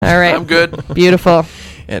I'm good. Beautiful.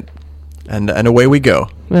 And away we go.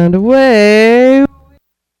 And away.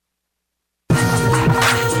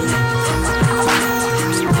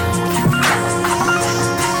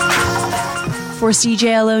 For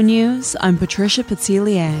CJLO News, I'm Patricia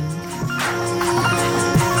Patsy-Liang.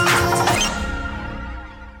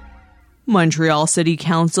 Montreal City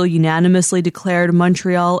Council unanimously declared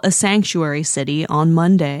Montreal a sanctuary city on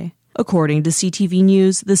Monday. According to CTV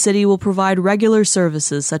News, the city will provide regular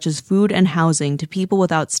services such as food and housing to people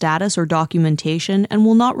without status or documentation and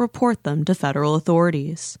will not report them to federal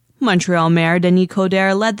authorities. Montreal Mayor Denis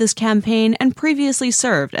Coderre led this campaign and previously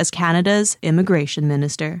served as Canada's immigration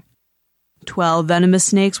minister. 12 venomous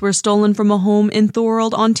snakes were stolen from a home in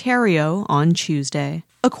Thorold, Ontario on Tuesday.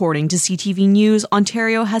 According to CTV News,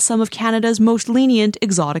 Ontario has some of Canada's most lenient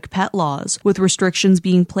exotic pet laws, with restrictions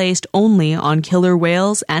being placed only on killer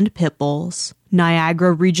whales and pit bulls.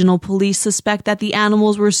 Niagara Regional Police suspect that the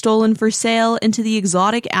animals were stolen for sale into the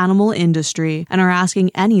exotic animal industry and are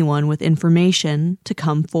asking anyone with information to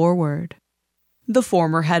come forward. The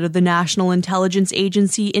former head of the National Intelligence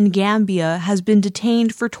Agency in Gambia has been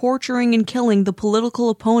detained for torturing and killing the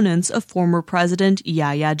political opponents of former President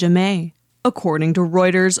Yahya Jammeh. According to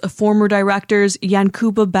Reuters, former directors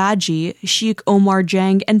Yankuba Badji, Sheikh Omar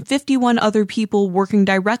Jang, and 51 other people working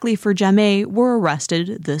directly for Jammeh were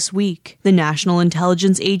arrested this week. The National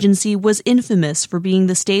Intelligence Agency was infamous for being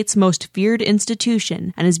the state's most feared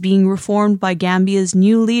institution and is being reformed by Gambia's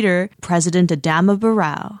new leader, President Adama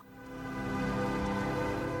Barrow.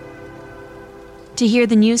 To hear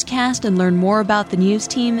the newscast and learn more about the news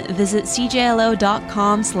team, visit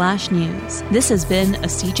cjlo.com/news. This has been a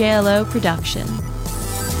CJLO production.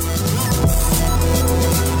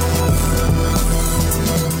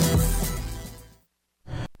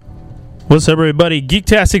 What's up, everybody?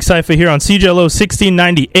 Geektastic Cypher here on CJLO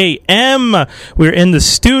 1690 AM. We're in the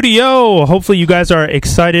studio. Hopefully you guys are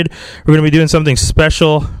excited. We're going to be doing something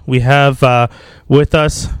special. We have with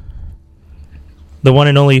us the one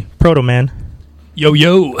and only Proto Man.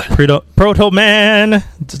 Yo. Proto Man.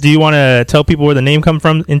 Do you want to tell people where the name comes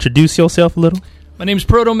from? Introduce yourself a little. My name's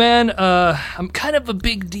Proto Man. I'm kind of a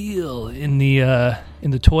big deal in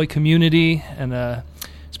the toy community and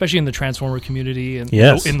especially in the Transformer community and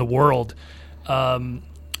in the world.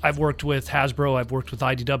 I've worked with Hasbro. I've worked with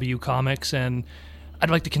IDW Comics, and I'd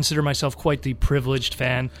like to consider myself quite the privileged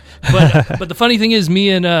fan. But the funny thing is, me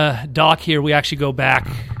and Doc here, we actually go back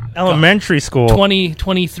elementary school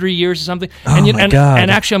 23 years or something. God.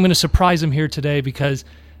 And actually I'm going to surprise him here today because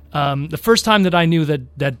the first time that I knew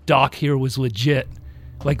that Doc here was legit,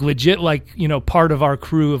 part of our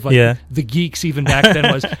crew of the geeks even back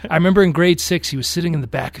then was, I remember in grade 6 he was sitting in the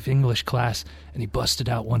back of English class and he busted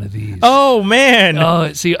out one of these. Oh man.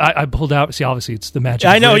 Oh, see, I pulled out, obviously it's the magic.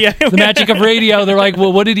 I know, the magic of radio. They're like,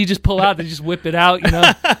 well, what did he just pull out? They just whip it out,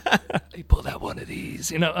 He pulled out one of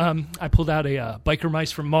these, I pulled out a Biker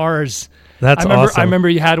Mice from Mars. That's awesome. I remember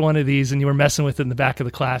you had one of these and you were messing with it in the back of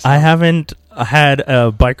the class. I haven't had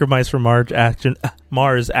a Biker Mice from Mars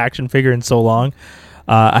action figure in so long.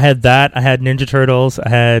 I had that. I had Ninja Turtles. I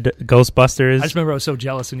had Ghostbusters. I just remember I was so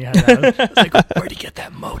jealous when you had that. I was like, where'd you get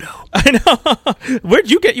that moto? I know.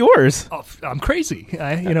 Where'd you get yours? Oh, I'm crazy.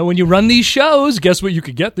 When you run these shows, guess what you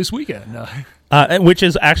could get this weekend? Which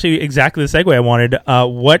is actually exactly the segue I wanted.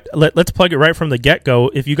 Let's plug it right from the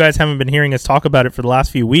get-go. If you guys haven't been hearing us talk about it for the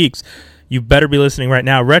last few weeks, you better be listening right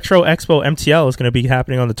now. Retro Expo MTL is going to be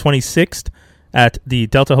happening on the 26th at the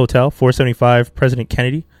Delta Hotel, 475 President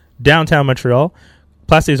Kennedy, downtown Montreal.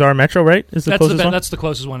 Place des Arts Metro, right? Is the closest one? That's the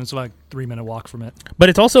closest one. It's like a 3-minute walk from it. But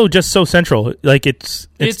it's also just so central. Like it's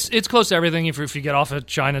close to everything. If you get off at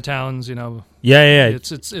Chinatowns, Yeah.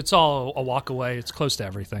 It's all a walk away. It's close to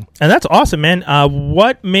everything. And that's awesome, man.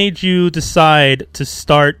 What made you decide to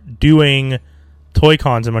start doing toy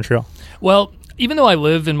cons in Montreal? Well, even though I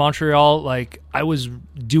live in Montreal, I was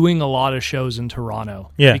doing a lot of shows in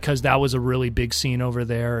Toronto. Yeah. Because that was a really big scene over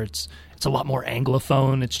there. It's a lot more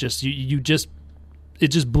Anglophone. It's just it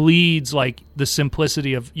just bleeds like the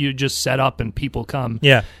simplicity of you just set up and people come.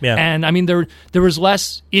 Yeah. And I mean, there was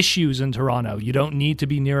less issues in Toronto. You don't need to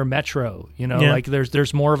be near a metro.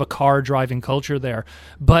 There's more of a car driving culture there.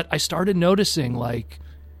 But I started noticing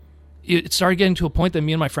it started getting to a point that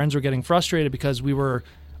me and my friends were getting frustrated because we were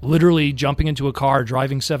literally jumping into a car,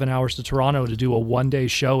 driving 7 hours to Toronto to do a one-day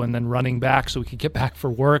show and then running back so we could get back for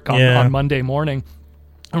work on Monday morning.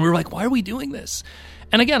 And we were like, why are we doing this?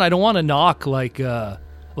 And again, I don't want to knock like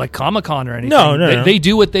Comic-Con or anything. No. They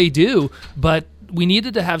do what they do, but we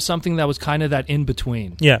needed to have something that was kind of that in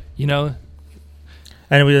between. Yeah. You know?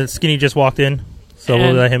 And Skinny just walked in. So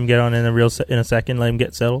we'll let him get on in a second. Let him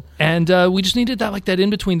get settled. And we just needed that in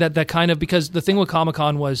between, that kind of, because the thing with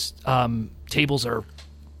Comic-Con was tables are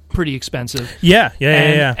pretty expensive. Yeah.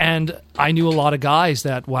 And I knew a lot of guys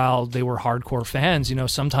that, while they were hardcore fans,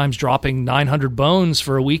 sometimes dropping 900 bones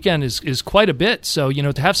for a weekend is quite a bit. So,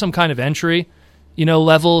 to have some kind of entry,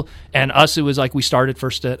 level, and us, it was like we started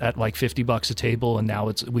first at like $50 a table, and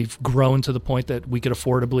now we've grown to the point that we could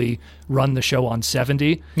affordably run the show on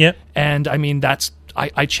 70. Yep. And I mean,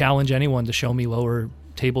 I challenge anyone to show me lower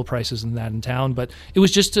table prices than that in town, but it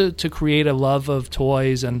was just to create a love of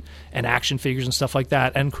toys and action figures and stuff like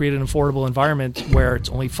that, and create an affordable environment where it's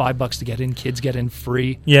only $5 to get in, kids get in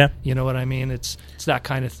free. Yeah, you know what I mean? It's that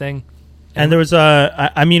kind of thing. And there was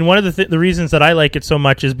one of the reasons that I like it so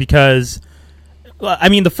much is because, I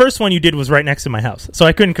mean, the first one you did was right next to my house, so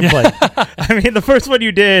I couldn't complain. I mean, the first one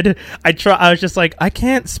you did, I was just like, I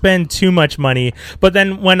can't spend too much money. But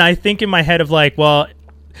then when I think in my head of like, well,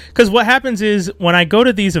 because what happens is when I go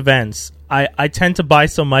to these events, I tend to buy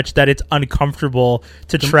so much that it's uncomfortable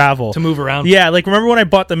to travel. To move around. Yeah, like remember when I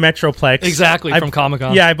bought the Metroplex? Exactly, from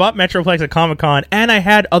Comic-Con. Yeah, I bought Metroplex at Comic-Con, and I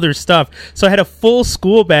had other stuff. So I had a full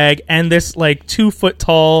school bag and this like 2 foot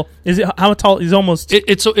tall, how tall? Is almost...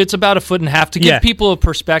 It's about 1.5 feet. To give people a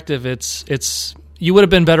perspective, it's you would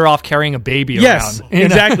have been better off carrying a baby around. Yes,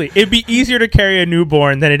 exactly. It'd be easier to carry a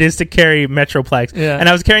newborn than it is to carry Metroplex. Yeah. And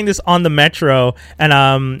I was carrying this on the Metro,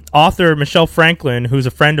 and author Michelle Franklin, who's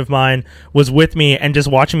a friend of mine, was with me and just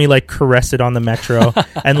watching me like caress it on the Metro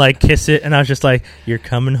and like kiss it. And I was just like, "You're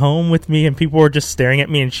coming home with me," and people were just staring at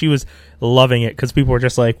me, and she was loving it because people were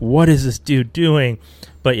just like, "What is this dude doing?"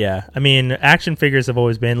 But yeah, I mean, action figures have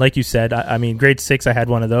always been, like you said, I mean, grade 6, I had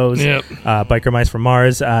one of those, yep. Biker Mice from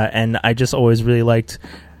Mars, and I just always really liked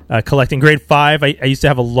collecting. Grade 5, I used to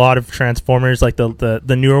have a lot of Transformers, like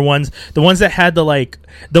the newer ones, the ones that had the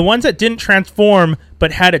ones that didn't transform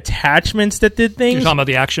but had attachments that did things. You're talking about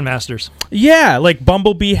the Action Masters. Yeah, like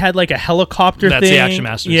Bumblebee had like a helicopter thing. That's the Action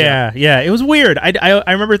Masters. Yeah, it was weird.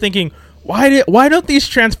 I remember thinking, why don't these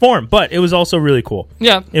transform? But it was also really cool.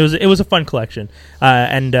 Yeah, it was a fun collection.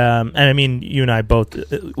 And I mean, you and I both,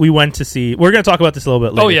 we went to see. We're going to talk about this a little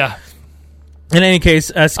bit later. Oh yeah. In any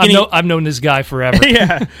case, Skinny. I've known this guy forever.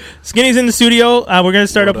 Yeah, Skinny's in the studio. We're going to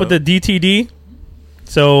start up with the DTD.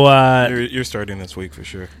 So you're starting this week for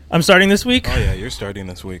sure. I'm starting this week. Oh yeah, you're starting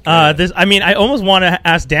this week. I mean, I almost want to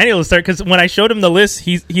ask Daniel to start because when I showed him the list,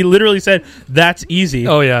 he literally said that's easy.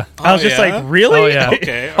 Oh yeah. I was just like, really? Oh yeah.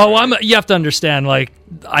 Okay. You have to understand, like,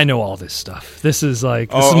 I know all this stuff. This is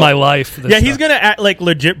my life. He's gonna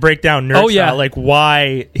legit break down nerd style, like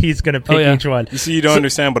why he's gonna pick each one. You see, you don't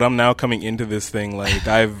understand, but I'm now coming into this thing like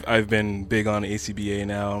I've been big on ACBA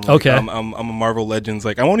now. I'm a Marvel Legends,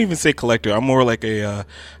 like I won't even say collector. I'm more like a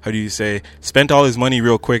how do you say, spent all his money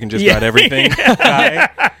real quick and just got everything guy.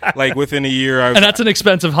 Like within a year, and that's an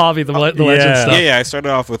expensive hobby. The Legends stuff. Yeah, I started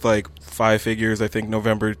off with like 5 figures. I think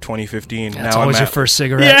November 2015. That's always your first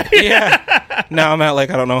cigarette. Yeah. Now I'm at like,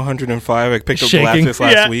 I don't know, 105. I picked up Galactus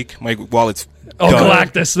last week. My wallet's done.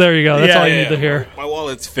 Galactus. There you go. That's all you need to hear. My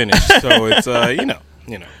wallet's finished, so it's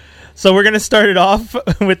you know. So we're going to start it off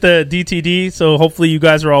with the DTD, so hopefully you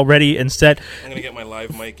guys are all ready and set. I'm going to get my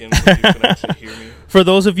live mic in so you can actually hear me. For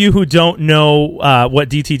those of you who don't know what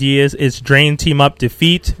DTD is, it's Drain, Team Up,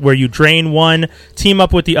 Defeat, where you drain one, team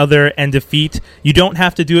up with the other, and defeat. You don't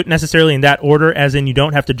have to do it necessarily in that order, as in you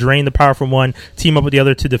don't have to drain the power from one, team up with the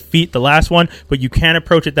other to defeat the last one, but you can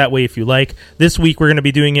approach it that way if you like. This week we're going to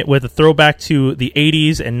be doing it with a throwback to the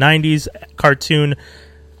 80s and 90s cartoon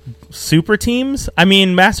super teams. I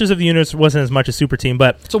mean, Masters of the Universe wasn't as much a super team,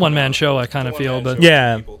 but it's a one-man show, I kind of feel. But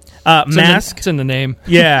yeah, Mask. It's in the name.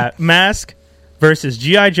 Yeah, Mask versus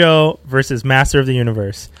G.I. Joe versus Master of the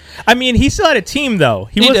Universe. I mean, he still had a team, though.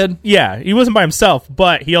 He did. Yeah, he wasn't by himself,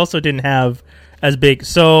 but he also didn't have as big.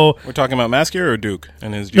 So we're talking about Mask here or Duke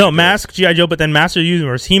and his G.I. Joe? Mask, G.I. Joe, but then Master of the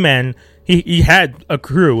Universe, He-Man, he had a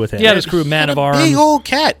crew with him. He had his crew, Man of Arms. Big old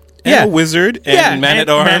cat. And a wizard and Man at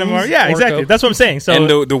Arms. Yeah, exactly. That's what I'm saying. So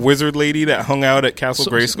and the wizard lady that hung out at Castle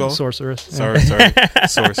Grayskull. Sorceress. Sorry.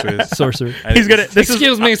 Sorceress. He's gonna.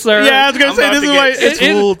 Excuse me, sir. Yeah, I was gonna say this is why it's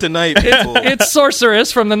full tonight. It's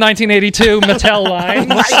Sorceress from the 1982 Mattel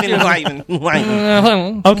line.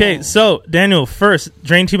 Okay, so Daniel, first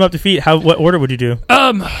drain, team up, defeat. What order would you do?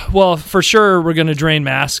 Well, for sure we're gonna drain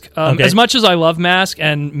Mask. As much as I love Mask,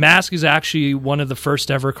 and Mask is actually one of the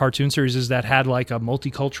first ever cartoon series that had like a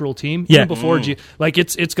multicultural total team. Yeah. Even before like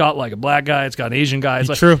it's got like a black guy, it's got an Asian guy. It's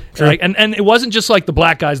like, True. Like, and it wasn't just like the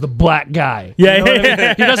black guy's the black guy. Yeah, you know what I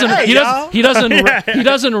mean? He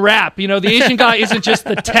doesn't rap. You know, the Asian guy isn't just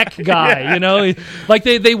the tech guy. You know, like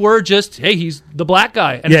they were just, hey, he's the black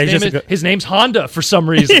guy, and his name's Honda for some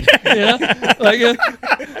reason. You know,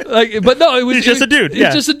 but no, he's just a dude.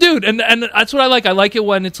 He's just a dude, and that's what I like. I like it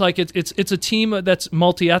when it's like it's a team that's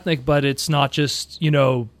multi-ethnic, but it's not just, you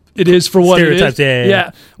know, it is for what it is.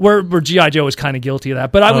 Yeah. Where G.I. Joe is kind of guilty of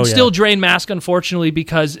that, but I would still drain Mask, draining's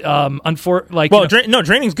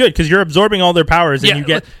good because you're absorbing all their powers and you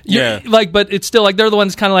get but it's still like they're the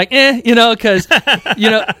ones kind of like you know, because you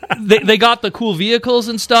know they got the cool vehicles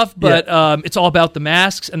and stuff, but it's all about the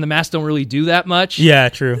masks, and the masks don't really do that much. Yeah,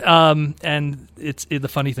 true. And the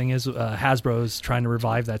funny thing is Hasbro is trying to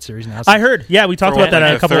revive that series now. I heard. Yeah, we talked about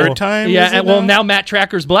that a couple third time. Yeah, and now Matt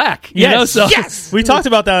Tracker's black. You know, so we talked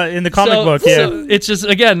about that in the comic book. Yeah, so it's just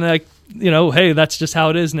again like, you know, hey, that's just how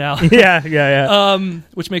it is now. Yeah.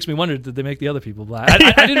 Which makes me wonder, did they make the other people black?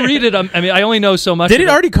 I didn't read it. I mean, I only know so much. Did it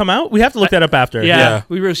already come out? We have to look that up after. Yeah,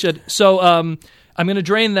 we really should. So I'm going to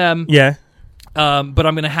drain them. Yeah. But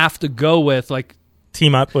I'm going to have to go with like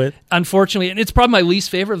team up with. Unfortunately, and it's probably my least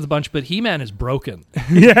favorite of the bunch, but He-Man is broken.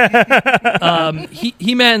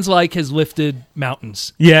 He-Man's like has lifted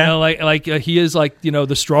mountains. Yeah. You know, like he is like, you know,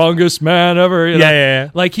 the strongest man ever. You know? Yeah.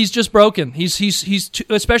 Like he's just broken. He's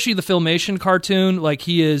especially the Filmation cartoon. Like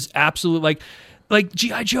he is absolute like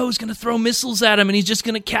G.I. Joe's going to throw missiles at him, and he's just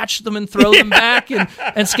going to catch them and throw them back, and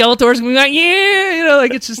Skeletor's going to be like, yeah, you know,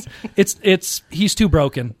 like it's just, he's too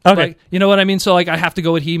broken. Okay. Like, you know what I mean? So, like, I have to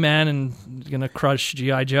go with He-Man and going to crush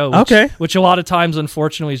G.I. Joe, which a lot of times,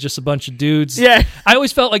 unfortunately, is just a bunch of dudes. Yeah. I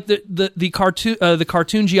always felt like the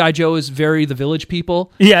cartoon G.I. Joe is very The Village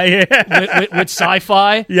People. Yeah. with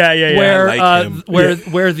sci-fi. Yeah.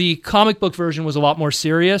 Where the comic book version was a lot more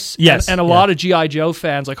serious. Yes. And a lot of G.I. Joe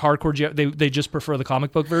fans, like hardcore G.I., they just prefer the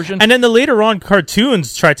comic book version. And then the later on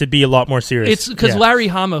cartoons tried to be a lot more serious. It's because Larry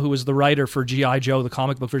Hama, who was the writer for G.I. Joe, the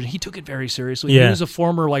comic book version, he took it very seriously. Yeah. He was a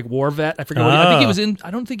former like war vet. I forget. I think he was in.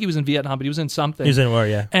 I don't think he was in Vietnam, but he was in something. He was in war,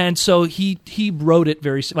 yeah. And so he wrote it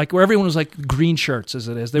very like where everyone was like green shirts as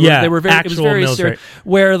it is. They were very. It was very serious.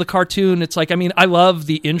 Where the cartoon, it's like, I mean, I love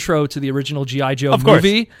the intro to the original G.I. Joe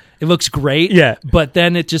movie. Course. It looks great, but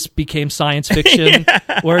then it just became science fiction,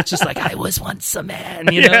 where it's just like, I was once a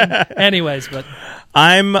man, you know. Anyways, but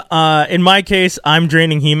I'm in my case, I'm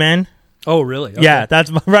draining He-Man. Oh, really? Okay. Yeah,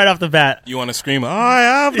 that's right off the bat. You want to scream, I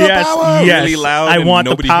have the power, really loud. I want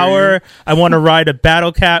the power. I want to ride a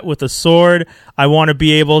battle cat with a sword. I want to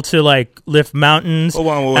be able to like lift mountains. Hold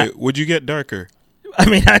on, wait. Would you get darker? I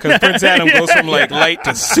mean, because Prince Adam goes from like light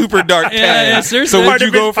to super dark tan. Yeah, seriously. So would you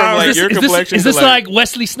go from like your complexion? Is this like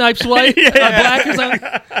Wesley Snipes white, black or something?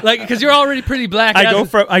 Like, because you're already pretty black.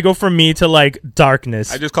 I go from me to like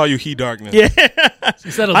darkness. I just call you He Darkness. Yeah,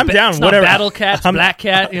 I'm down. Whatever. Battle Cat, Black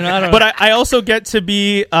Cat. You know, I don't know. But I also get to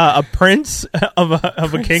be a prince of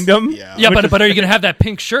a kingdom. Yeah, but are you gonna have that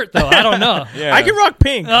pink shirt though? I don't know. I can rock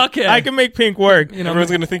pink. Okay, I can make pink work. You know,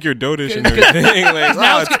 everyone's gonna think you're Dodish and everything. Like,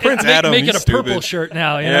 now it's Prince Adam. Make it a purple shirt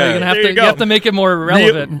now. You know, you're gonna have to. You have to make it more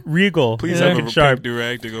relevant. Regal. Please have a pink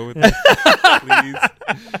durag to go with that. Please.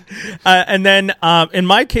 And then in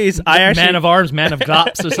my case, I actually man of arms, man of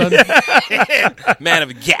gops or something. Man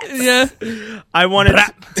of gats. Yeah. I want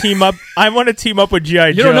to team up. I want to team up with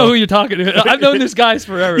G.I. Joe. You don't know who you're talking to. I've known this guy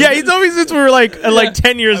forever. Yeah, he's always since we were like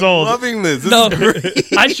 10 years old. Loving this. This is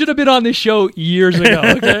great. I should have been on this show years ago.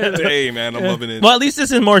 Okay? Hey man, I'm loving it. Well, at least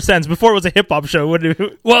this is more sense. Before it was a hip hop show.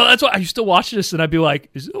 Well, that's why I used to watch this and I'd be like,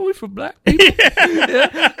 is it only for black people?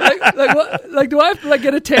 Like what? Like, do I have to like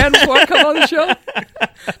get a tan before I come on the show?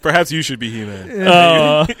 Perhaps you should be He-Man.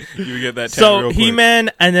 You would get that tan so real quick.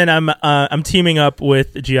 He-Man, and then I'm teaming up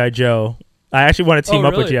with G.I. Joe. I actually want to team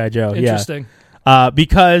up with G.I. Joe. Interesting.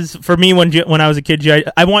 Because for me, when I was a kid,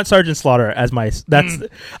 I want Sergeant Slaughter as my.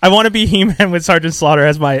 I want to be He-Man with Sergeant Slaughter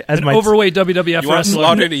as my overweight WWF wrestler.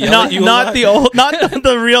 Slaughter to yell at you not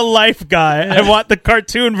the real life guy. I want the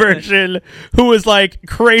cartoon version who was like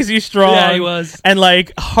crazy strong. Yeah, he was, and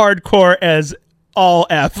like hardcore as all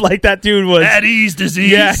F. Like that dude was Eddie's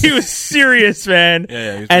disease. Yeah, he was serious, man.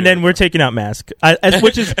 Yeah, and then we're taking out Mask,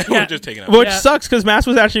 which is we're just taking out. Which sucks because Mask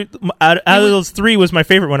was actually out of those three was my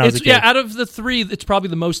favorite when I was a kid. Yeah, out of the three, it's probably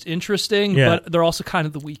the most interesting, but they're also kind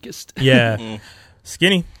of the weakest. Yeah,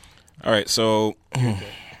 skinny. All right, so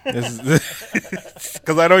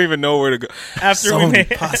because I don't even know where to go. After so many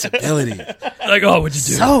possibilities. Like, oh, what'd you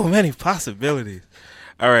do? So many possibilities.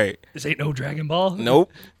 All right. This ain't no Dragon Ball?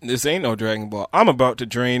 Nope. This ain't no Dragon Ball. I'm about to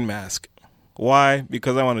drain Mask. Why?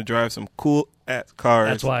 Because I want to drive some cool ass cars.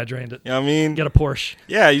 That's why I drained it. You know what I mean? Get a Porsche.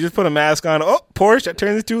 Yeah, you just put a mask on. Oh, Porsche, that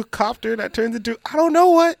turns into a copter. That turns into, I don't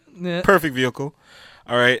know what. Yeah. Perfect vehicle.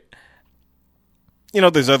 All right. You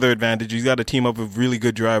know, there's other advantages. You got to team up with really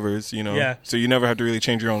good drivers, you know. Yeah. So you never have to really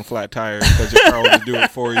change your own flat tire because your car will just do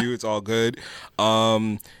it for you. It's all good.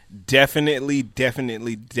 Definitely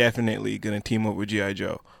going to team up with G.I.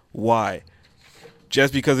 Joe. Why?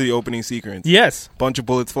 Just because of the opening sequence. Yes. Bunch of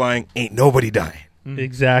bullets flying, ain't nobody dying.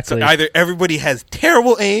 Exactly. So either everybody has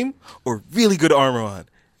terrible aim or really good armor on.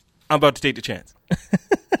 I'm about to take the chance.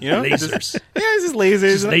 You know? Lasers. It's just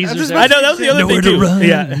lasers. I know, that was the other nowhere thing, to too. run,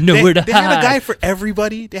 Yeah. nowhere to They hide. had a guy for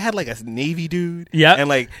everybody. They had like a Navy dude. Yeah. And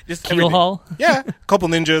like just Keel everything. Hall? Yeah. A couple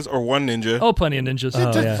ninjas or one ninja. Oh, plenty of ninjas.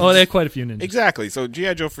 yeah. Oh, they had quite a few ninjas. Exactly. So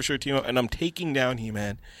G.I. Joe for sure team up. And I'm taking down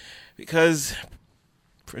He-Man because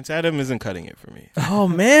Prince Adam isn't cutting it for me. Oh,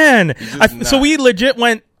 man. just So not. we legit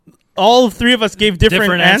went, all three of us gave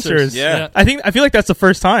different answers. Yeah. I feel like that's the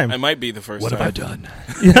first time. I might be the first What time. have I done?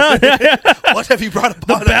 What have you brought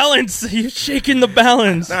upon The balance. You're shaking the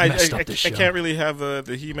balance. No, I Messed up the show. can't really have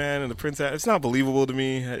the He-Man and the Prince Adam. It's not believable to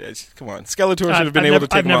me. Come on. Skeletor should have been able to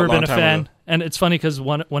take I've him out never a long been a time fan. ago. And it's funny because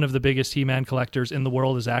one of the biggest He-Man collectors in the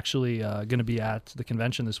world is actually going to be at the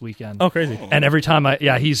convention this weekend. Oh, crazy. And every time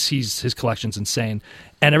he's his collection's insane.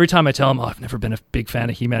 And every time I tell him, I've never been a big fan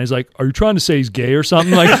of He-Man, he's like, are you trying to say he's gay or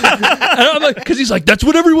something? Like, and I'm like, because he's like, that's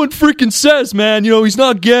what everyone freaking says, man. You know, he's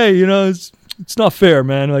not gay. You know, it's not fair,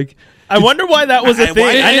 man. Like, I wonder why that was a thing.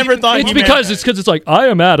 I never thought it's He-Man- because it's like, I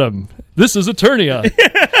am Adam. This is Eternia.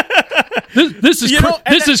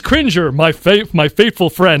 This is Cringer, my faithful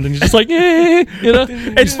friend, and he's just like, you know.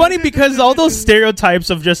 It's funny because all those stereotypes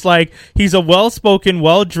of just like he's a well-spoken,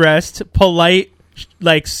 well-dressed, polite,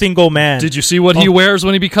 like single man. Did you see what he wears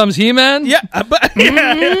when he becomes He-Man? Yeah, but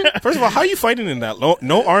First of all, how are you fighting in that?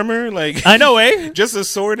 No armor? Like I know, eh? just a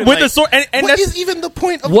sword? And With like, the sword, and what that's is even the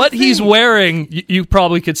point of What the he's thing? wearing, you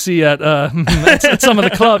probably could see at some of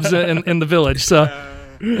the clubs in the village. So,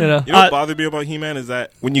 you know. You know what bothered me about He-Man is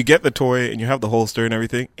that when you get the toy and you have the holster and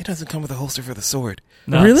everything, it doesn't come with a holster for the sword.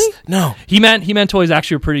 No. Really? No. He-Man toys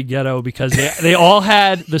actually are pretty ghetto because they all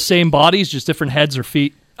had the same bodies, just different heads or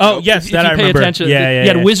feet. Oh yes, If that you I pay remember. attention, Yeah. you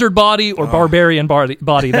had wizard body or barbarian body.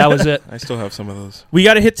 That was it. I still have some of those. We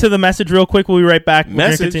got to hit to the message real quick. We'll be right back.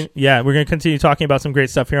 Message? We're going to continue talking about some great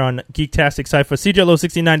stuff here on Geektastic Cypher. CJ Low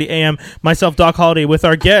 1690 AM. Myself, Doc Holiday, with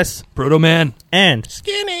our guests Proto Man. and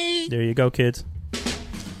Skinny. there you go, kids.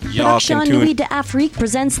 Y'all Production can tune. Nuit d'Afrique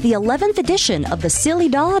presents the 11th edition of the Silly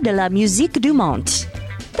Doll de la Musique du Monde.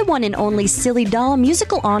 The one and only Silly Doll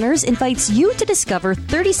Musical Honors invites you to discover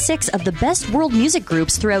 36 of the best world music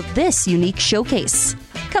groups throughout this unique showcase.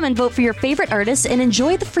 Come and vote for your favorite artists and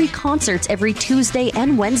enjoy the free concerts every Tuesday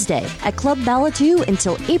and Wednesday at Club Ballatu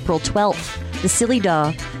until April 12th. The Silly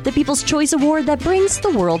Doll, the People's Choice Award that brings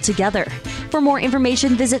the world together. For more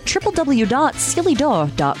information, visit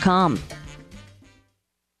www.sillydoll.com.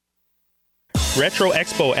 Retro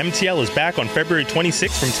Expo MTL is back on February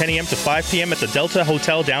 26th from 10 a.m. to 5 p.m. at the Delta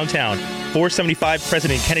Hotel downtown. 475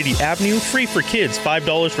 President Kennedy Avenue, free for kids,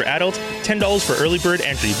 $5 for adults, $10 for early bird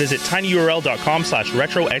entry. Visit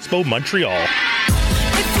tinyurl.com/Retro Expo Montreal.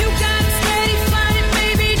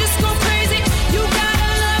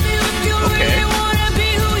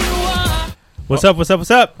 What's up?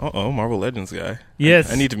 Uh-oh, Marvel Legends guy. Yes.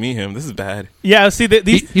 I need to meet him. This is bad. Yeah, see,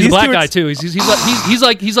 He's these a black two are- guy too. He's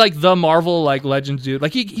like the Marvel like Legends dude.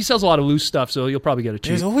 Like he sells a lot of loose stuff, so you'll probably get it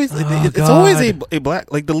cheap. There's always it's always a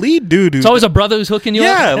black, like the lead dude. It's always a brother who's hooking you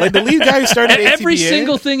up. yeah, like the lead guy who started Every ACBA.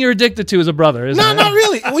 single thing you're addicted to is a brother, isn't No, it? not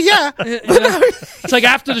really. Well, yeah. You know? It's like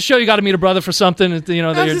after the show, you got to meet a brother for something. You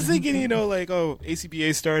know, I that was you're- just thinking,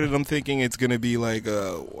 ACBA started. I'm thinking it's gonna be like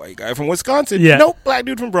a white guy from Wisconsin. Yeah. Nope, black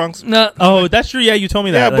dude from Bronx. No, Oh, that's true. Yeah, you told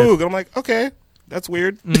me Yeah, that. boog. I'm like, okay, that's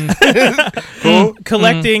weird. Cool.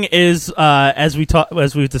 Collecting is, as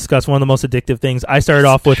we've discussed, one of the most addictive things. I started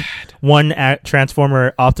off with one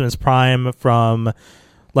Transformer Optimus Prime from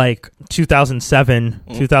like 2007,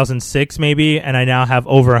 2006 maybe, and I now have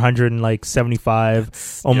over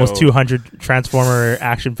 175, almost 200 Transformer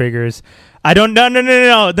action figures. I don't.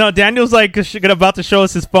 No. Daniel's like about to show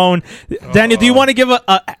us his phone. Daniel, do you want to give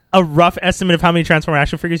a rough estimate of how many Transformer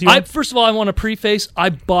action figures you have? First of all, I want to preface, I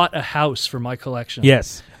bought a house for my collection.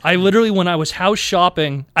 Yes. I literally, when I was house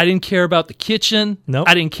shopping, I didn't care about the kitchen. Nope.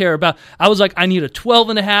 I didn't care about, I was like, I need a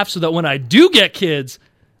 12.5 so that when I do get kids,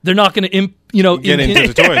 they're not going to, Get into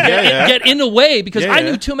the toy. Yeah. get in the way, because Yeah, I yeah.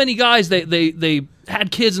 knew too many guys, they had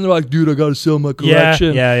kids and they're like, dude, I got to sell my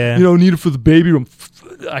collection. Yeah. You know, need it for the baby room.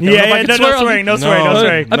 No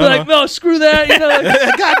swearing. I'd be like, no, screw that. You know,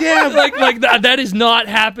 like, goddamn, like that is not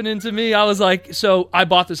happening to me. I was like, so I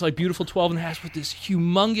bought this like beautiful 12.5 with this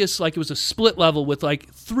humongous, like it was a split level with like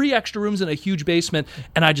 3 extra rooms and a huge basement,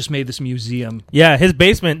 and I just made this museum. Yeah, his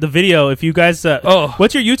basement. The video. If you guys,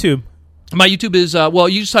 what's your YouTube? My YouTube is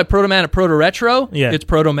you just type Proto Man at Proto Retro. Yeah, it's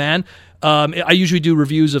Proto Man. I usually do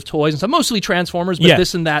reviews of toys and stuff, mostly Transformers, but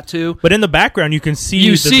this and that too. But in the background, you can see...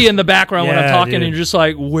 You see in the background when I'm talking, and you're just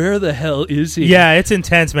like, where the hell is he? Yeah, it's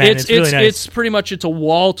intense, man. It's really nice. It's pretty much, it's a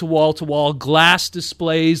wall-to-wall-to-wall, glass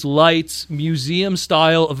displays, lights, museum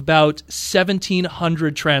style of about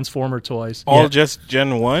 1,700 Transformer toys. All just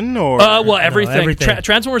Gen 1? Or well, everything. No, everything.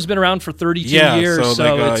 Transformers has been around for 32 years,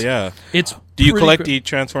 so it's do you collect the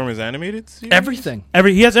Transformers animated series? Everything.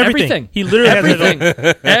 He has everything. He literally has everything.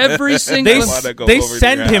 Every single... They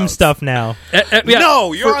send him stuff now.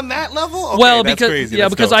 No, you're on that level? Okay, well, that's because crazy.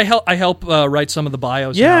 because I help write some of the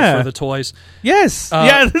bios now for the toys. Yes.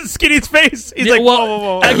 Skinny's face. He's like,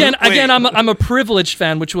 whoa. Again, I'm a privileged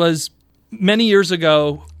fan, which was many years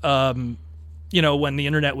ago, when the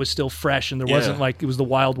internet was still fresh and there wasn't like, it was the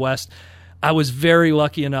Wild West. I was very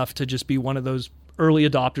lucky enough to just be one of those early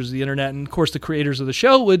adopters of the internet, and of course the creators of the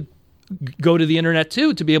show would go to the internet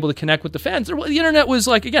too to be able to connect with the fans. The internet was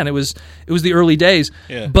like, again, it was the early days,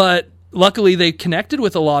 but luckily they connected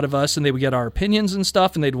with a lot of us, and they would get our opinions and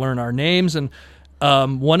stuff, and they'd learn our names. And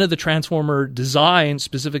one of the Transformer designs,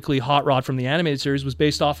 specifically Hot Rod from the animated series, was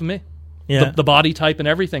based off of me. The body type and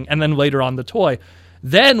everything, and then later on the toy.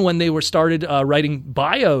 Then when they started writing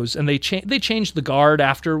bios, and they changed the guard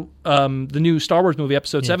after the new Star Wars movie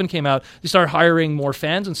Episode 7 came out, they started hiring more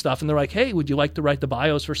fans and stuff, and they're like, hey, would you like to write the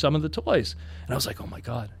bios for some of the toys? And I was like, oh my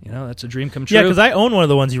God, that's a dream come true. Yeah, because I own one of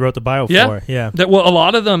the ones you wrote the bio for. Yeah. Well, a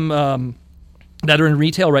lot of them... that are in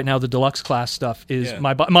retail right now, the deluxe class stuff is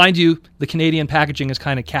mind you, the Canadian packaging is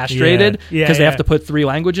kind of castrated because they have to put 3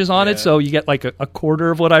 languages on it, so you get like a quarter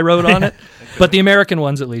of what I wrote on it. But the American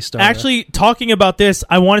ones at least are. Actually, talking about this,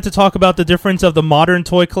 I wanted to talk about the difference of the modern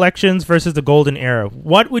toy collections versus the golden era.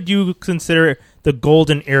 What would you consider the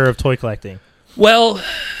golden era of toy collecting? Well,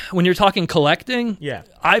 when you're talking collecting,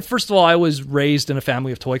 first of all, I was raised in a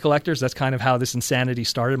family of toy collectors. That's kind of how this insanity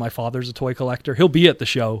started. My father's a toy collector. He'll be at the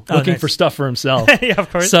show looking for stuff for himself. Yeah, of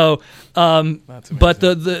course. So, but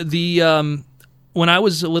the when I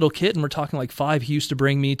was a little kid, and we're talking like 5, he used to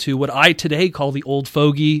bring me to what I today call the old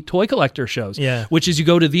fogey toy collector shows. Yeah, which is you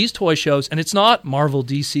go to these toy shows, and it's not Marvel,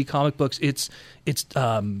 DC comic books. It's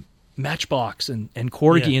Matchbox and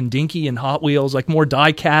Corgi and Dinky and Hot Wheels, like more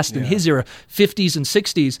die-cast in his era, 50s and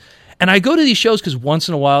 60s. And I go to these shows because once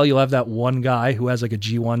in a while you'll have that one guy who has like a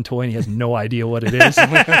G1 toy and he has no idea what it is.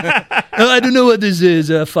 I'm like, I don't know what this is,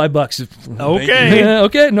 $5. Okay.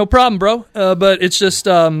 Okay, no problem, bro. But it's just,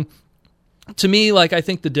 to me, like, I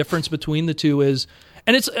think the difference between the two is,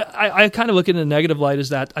 and it's, I kind of look at it in a negative light, is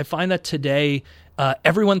that I find that today,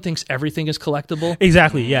 everyone thinks everything is collectible.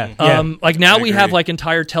 Exactly, yeah. Like now we have like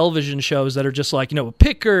entire television shows that are just like,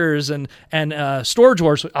 Pickers and Storage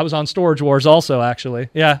Wars. I was on Storage Wars also, actually.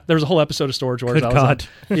 Yeah, there was a whole episode of Storage Wars. Good God.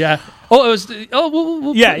 Yeah. Oh, it was. We're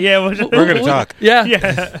going to talk. Yeah.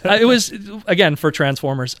 It was, again, for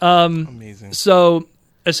Transformers. Amazing. So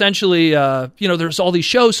essentially, there's all these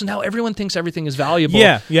shows, so now everyone thinks everything is valuable.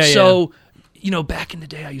 Yeah. So, back in the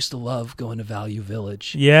day, I used to love going to Value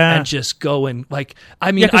Village. Yeah. And just going,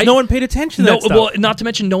 because no one paid attention to that stuff. Well, not to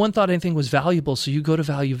mention, no one thought anything was valuable. So you go to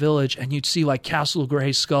Value Village, and you'd see, like, Castle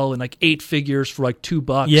Grayskull and, like, 8 figures for, like,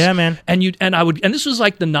 $2. Yeah, man. And this was,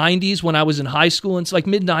 like, the 90s when I was in high school. And it's, like,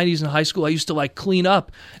 mid-90s in high school. I used to, like, clean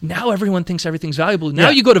up. Now everyone thinks everything's valuable. Now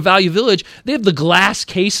you go to Value Village, they have the glass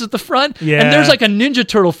case at the front. Yeah. And there's, like, a Ninja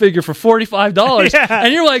Turtle figure for $45. Yeah.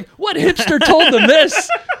 And you're like, what hipster told them this?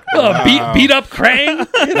 Beat up Krang?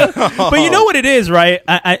 But you know what it is, right?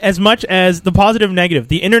 As much as the positive and negative,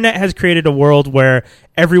 the internet has created a world where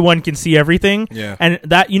everyone can see everything. Yeah. And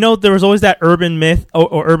that, there was always that urban myth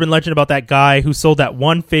or urban legend about that guy who sold that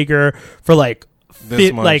one figure for like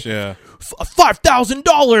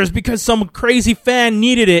 $5,000 because some crazy fan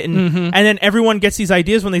needed it, and then everyone gets these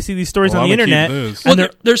ideas when they see these stories on the internet. Well,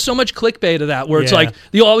 there's so much clickbait of that where it's like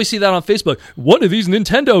you'll always see that on Facebook. One of these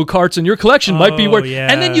Nintendo carts in your collection might be worth.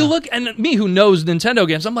 Yeah. And then you look, and me who knows Nintendo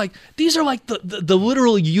games, I'm like, these are like the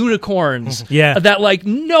literal unicorns. That like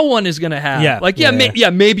no one is gonna have.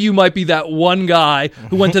 Maybe you might be that one guy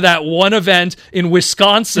who went to that one event in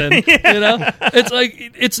Wisconsin. It's like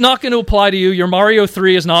it's not going to apply to you. Your Mario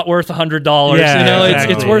 3 is not worth $100.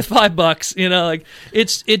 It's worth $5.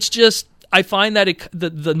 It's just, I find that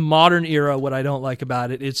the modern era, what I don't like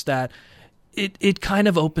about it, it's that it kind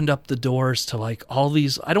of opened up the doors to like all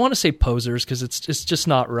these. I don't want to say posers because it's just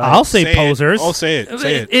not right. I'll say posers. I'll say it.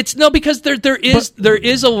 Say it. It's no, because there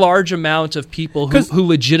is a large amount of people who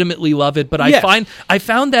legitimately love it. But Yes. I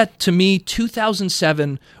found that to me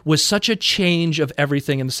 2007 was such a change of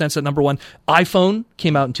everything in the sense that number one, iPhone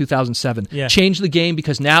came out in 2007, changed the game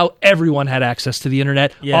because now everyone had access to the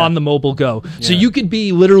internet on the mobile go. So you could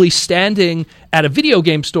be literally standing at a video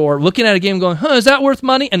game store looking at a game going, is that worth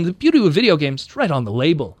money? And the beauty with video games, it's right on the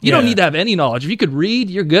label. You don't need to have any knowledge. If you could read,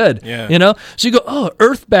 you're good. Yeah. You know? So you go,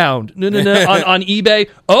 Earthbound, no, on eBay.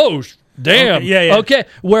 Oh, damn. Okay. Okay.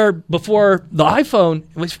 Where before the iPhone,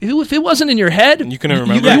 if it wasn't in your head, You couldn't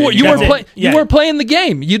remember. you weren't playing the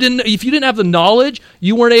game. If you didn't have the knowledge,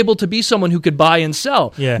 you weren't able to be someone who could buy and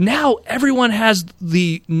sell. Yeah. Now everyone has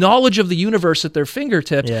the knowledge of the universe at their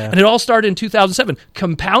fingertips, Yeah. and it all started in 2007,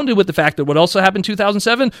 compounded with the fact that what also happened in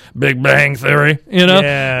 2007, Big Bang Theory,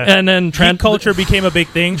 and then Geek culture became a big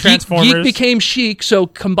thing. Transformers Geek became chic. So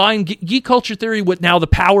combine geek culture theory with now the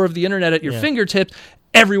power of the internet at your fingertips.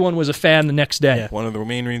 Everyone was a fan the next day. One of the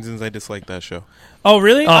main reasons I dislike that show. Oh,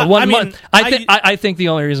 really? I think the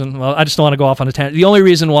only reason, well, I just don't want to go off on a tangent. The only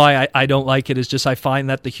reason why I don't like it is just I find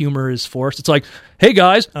that the humor is forced. It's like, hey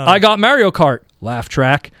guys, I got Mario Kart. Laugh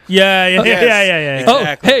track. Yeah. Exactly.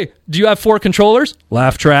 Oh, hey, do you have 4 controllers?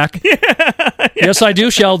 Laugh track. Yes, I do,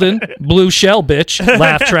 Sheldon. Blue shell, bitch.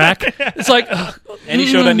 Laugh track. It's like Any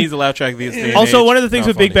show that needs a laugh track these days. Also, one of the things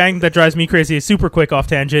with Big Bang that drives me crazy is super quick off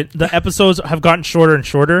tangent. The episodes have gotten shorter and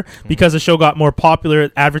shorter because the show got more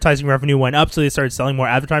popular. Advertising revenue went up, so they started selling more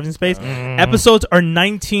advertising space. Episodes are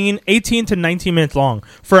 18 to 19 minutes long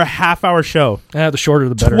for a half-hour show. the shorter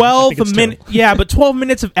the better. 12 minutes. Yeah, but 12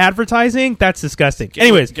 minutes of advertising, that's disgusting.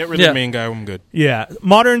 Anyways. Get rid of the main guy. I'm good. Yeah.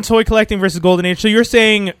 Modern toy collecting versus golden age. So you're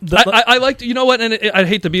saying... I like, you know what, and I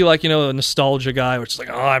hate to be like, a nostalgia guy, which is like,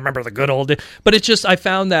 I remember the good old days. But it's just, I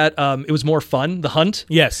found that it was more fun, the hunt.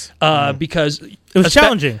 Yes. Because... It was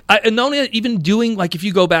challenging. And not only even doing, like, if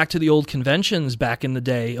you go back to the old conventions back in the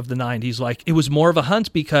day of the 90s, like, it was more of a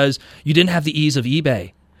hunt because you didn't have the ease of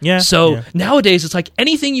eBay. Yeah. So nowadays, it's like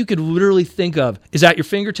anything you could literally think of is at your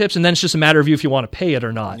fingertips, and then it's just a matter of you if you want to pay it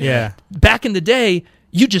or not. Yeah. Back in the day,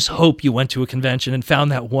 you just hope you went to a convention and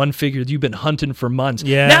found that one figure that you've been hunting for months.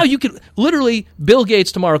 Yeah. Now you could literally, Bill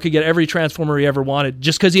Gates tomorrow could get every Transformer he ever wanted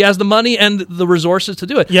just because he has the money and the resources to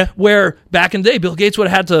do it. Yeah. Where back in the day, Bill Gates would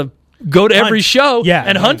have had to go to every show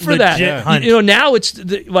and hunt for that. Hunt. Now it's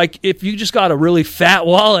like if you just got a really fat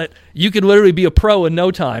wallet, you could literally be a pro in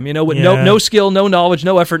no time, with no skill, no knowledge,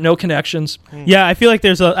 no effort, no connections. Yeah, I feel like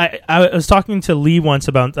there's I was talking to Lee once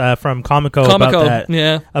about from Comico about that.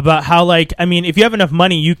 Yeah. About how, like, I mean, if you have enough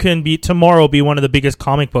money, you can be one of the biggest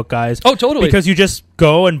comic book guys. Oh, totally. Because you just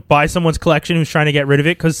go and buy someone's collection who's trying to get rid of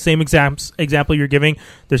it. Because same example you're giving,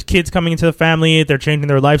 there's kids coming into the family, they're changing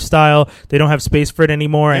their lifestyle, they don't have space for it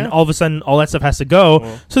anymore, and all of a sudden all that stuff has to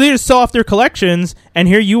go. So they just sell off their collections, and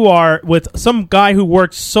here you are with some guy who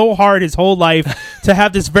worked so hard his whole life to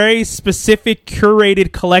have this very specific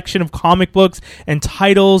curated collection of comic books and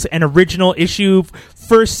titles and original issue,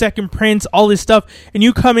 first, second prints, all this stuff, and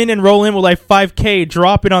you come in and roll in with like $5,000,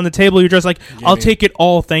 drop it on the table, you're just like, I'll take it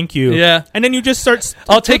all, thank you. Yeah. And then you just start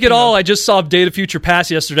I'll take it all. I just saw Day to Future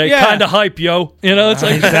Past yesterday. Kind of hype, yo. It's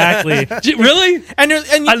like exactly. Really? And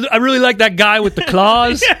I really like that guy with the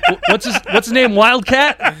claws. What's his name?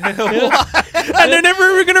 Wildcat. And they're never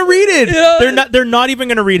ever gonna read it. They're not even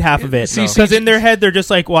gonna read half of it because in their head they're just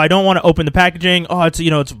like, well, I don't want to open the packaging. Oh,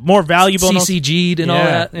 it's more valuable. CCG'd and all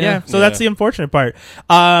that. Yeah. So that's the unfortunate part.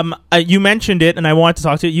 You mentioned it, and I wanted to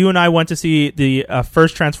talk to you. You and I went to see the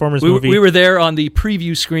first Transformers movie. We were there on the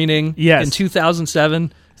preview screening in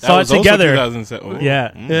 2007. Saw it together.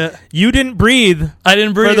 Yeah. You didn't breathe. I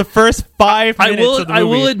didn't breathe for the first 5 minutes of the movie. I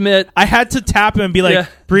will admit, I had to tap him and be like,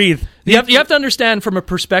 breathe. You have to understand from a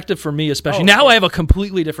perspective for me, especially now, I have a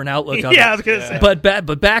completely different outlook on it. I was gonna say.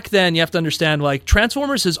 But back then, you have to understand, like,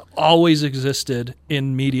 Transformers has always existed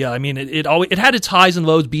in media. I mean, it had its highs and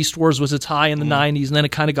lows. Beast Wars was its high in the 90s, and then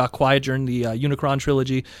it kind of got quiet during the Unicron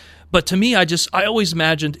trilogy. But to me, I always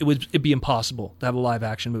imagined it'd be impossible to have a live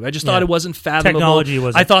action movie. I just thought it wasn't fathomable. Technology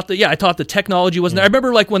wasn't. I thought the technology wasn't there. I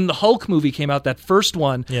remember, like, when the Hulk movie came out, that first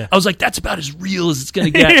one, I was like, that's about as real as it's going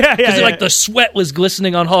to get. Because like the sweat was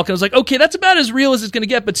glistening on Hulk. And I was like, okay, that's about as real as it's going to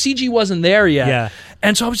get. But CG wasn't there yet. Yeah.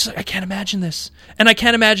 And so I was just like, I can't imagine this. And I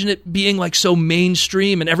can't imagine it being like so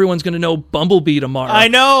mainstream and everyone's going to know Bumblebee tomorrow. I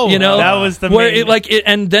know. You know? That was the where main...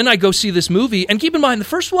 and then I go see this movie. And keep in mind, the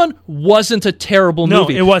first one wasn't a terrible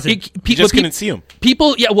movie. No, it wasn't. You just couldn't see him.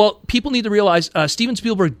 People need to realize Steven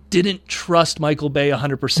Spielberg didn't trust Michael Bay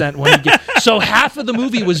 100% when he so half of the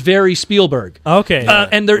movie was very Spielberg. Okay.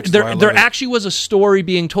 And there actually was a story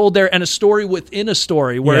being told there, and a story within a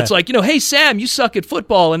story where it's like, hey Sam, you suck at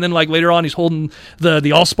football, and then like later on he's holding the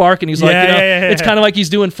Allspark and he's like, it's kind of like he's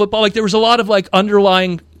doing football. Like there was a lot of like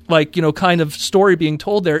underlying kind of story being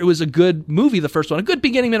told there. It was a good movie, the first one. A good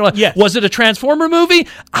beginning, middle. Yes. Was it a Transformer movie?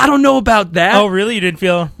 I don't know about that. Oh, really? You didn't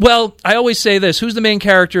feel... Well, I always say this. Who's the main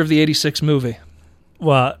character of the 86 movie?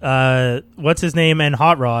 Well, what's his name and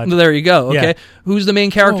Hot Rod? Well, there you go. Okay. Yeah. Who's the main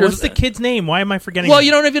character? What's the kid's name? Why am I forgetting? Well, you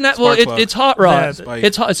don't even... it's Hot Rod. You're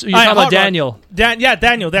talking about Daniel.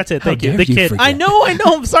 Daniel. That's it. Thank you. The kid. Forget? I know.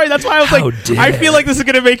 I'm sorry. That's why I was I feel like this is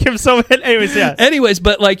going to make him so... Anyways, yeah. Anyways,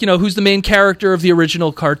 but who's the main character of the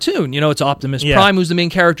original cartoon? It's Optimus Prime. Who's the main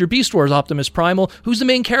character of Beast Wars? Optimus Primal. Who's the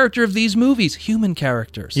main character of these movies? Human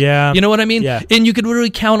characters. Yeah. You know what I mean? Yeah. And you could really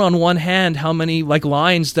count on one hand how many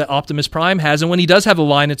lines that Optimus Prime has. And when he does have a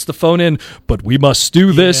line, it's the phone in, but we must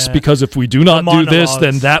do this because if we do not do this,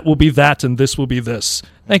 then that will be that and this will be this.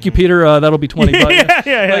 Thank you, Peter. That'll be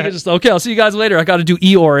 $20. Okay, I'll see you guys later. I got to do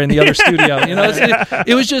Eeyore in the other studio.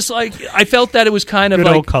 It was just like I felt that it was kind of good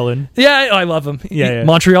like old Cullen. Yeah, I love him. Yeah.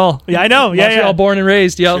 Montreal. Yeah, I know. Montreal, born and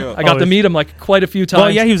raised. Sure. I got to meet him quite a few times.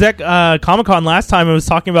 Well, yeah, he was at Comic-Con last time and was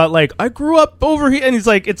talking about I grew up over here, and he's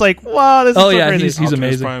like, it's like, wow, this is so crazy. He's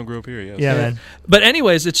amazing. Prime grew up here. Yes. Yeah, man. But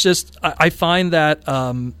anyways, it's just I find that.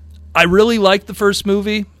 I really liked the first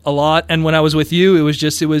movie a lot, and when I was with you, it was a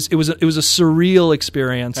surreal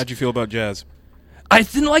experience. How'd you feel about Jazz? I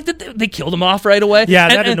didn't like that they killed him off right away. Yeah,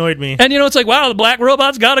 that annoyed me. And it's like, wow, the black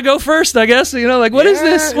robot's got to go first, I guess. What is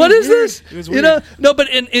this? What is this? It was weird. No, but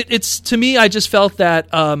it's to me, I just felt that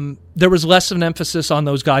there was less of an emphasis on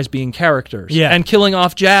those guys being characters. Yeah, and killing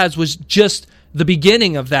off Jazz was just the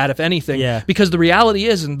beginning of that, if anything. Yeah, because the reality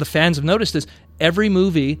is, and the fans have noticed this, every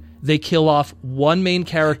movie they kill off one main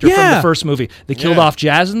character from the first movie. They killed off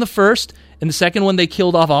Jazz in the first. In the second one, they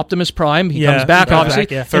killed off Optimus Prime. He comes back,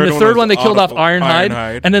 obviously. In the third one, they killed off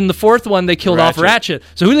Ironhide. And then the fourth one, they killed off Ratchet.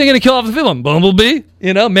 So who are they going to kill off the fifth one? Bumblebee?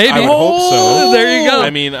 Maybe. I would hope so. There you go. I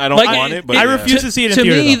mean, I don't want it, but I refuse to see it in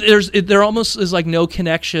theater. To me, there almost is no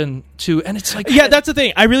connection to, and it's like... Yeah, that's the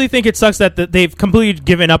thing. I really think it sucks that they've completely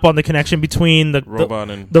given up on the connection between the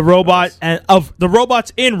robot and of the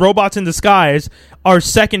robots in Robots in Disguise are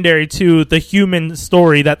secondary to the human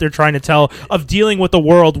story that they're trying to tell of dealing with a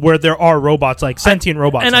world where there are robots, sentient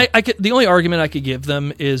robots. And the only argument I could give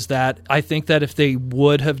them is that I think that if they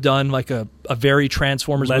would have done a very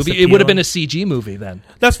Transformers movie, it would have been a CG movie then.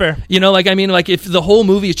 That's fair. If the whole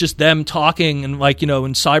movie is just them talking and in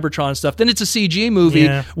Cybertron and stuff, then it's a CG movie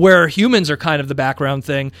where humans are kind of the background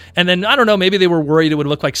thing. And then, I don't know, maybe they were worried it would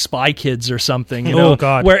look like Spy Kids or something, oh,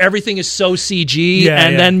 God. Where everything is so CG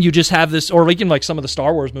then you just have this, or some of the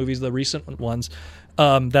Star Wars movies, the recent ones,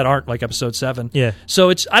 that aren't like Episode 7. Yeah. So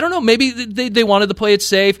it's, I don't know, maybe they wanted to play it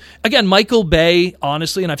safe. Again, Michael Bay,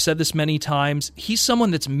 honestly, and I've said this many times, he's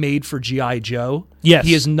someone that's made for G.I. Joe. Yes.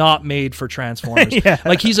 He is not made for Transformers.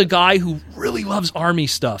 He's a guy who really loves army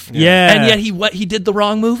stuff. Yeah. And yet he did the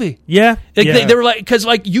wrong movie. Yeah. They were because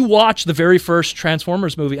you watch the very first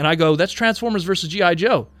Transformers movie, and I go, that's Transformers versus G.I.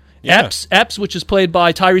 Joe. Yeah. Epps, which is played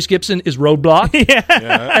by Tyrese Gibson, is Roadblock.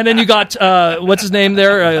 And then you got what's his name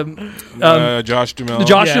there? Josh Duhamel.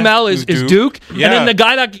 Josh Duhamel is Duke. Yeah. And then the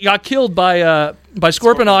guy that got killed by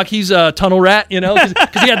Scorponok, he's a tunnel rat, because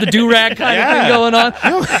he had the do-rag kind of thing going on.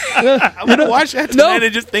 I'm going to watch that tonight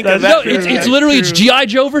and just think of that. No, it's literally it's G.I.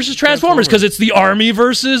 Joe versus Transformers because it's the Army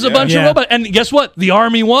versus a bunch of robots. And guess what? The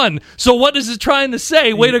Army won. So what is it trying to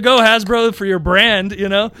say? Way to go, Hasbro, for your brand,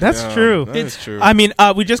 That's true. That is true. I mean,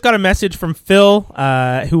 we just got a message from Phil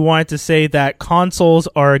who wanted to say that consoles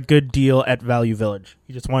are a good deal at Value Village.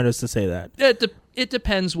 He just wanted us to say that. It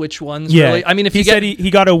depends which ones, really. I mean, if he said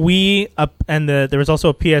he got a Wii, and there was also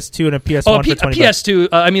a PS2 and a PS1 for $20. A PS2,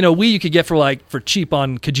 a Wii you could get for cheap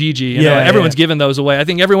on Kijiji. Everyone's giving those away. I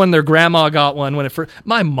think everyone, their grandma got one when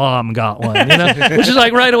my mom got one, which is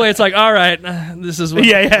right away, it's like, all right, this is what,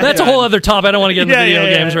 that's a whole other topic. I don't want to get into video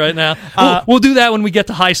games right now. We'll do that when we get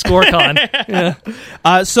to High Score Con.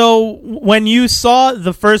 So when you saw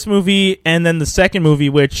the first movie and then the second movie,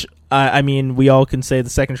 which, we all can say the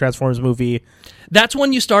second Transformers movie... that's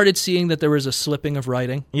when you started seeing that there was a slipping of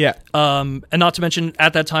writing. Yeah. And not to mention,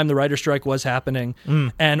 at that time, the writer's strike was happening.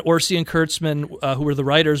 And Orsi and Kurtzman, who were the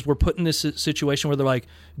writers, were put in this situation where they're like,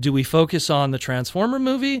 do we focus on the Transformer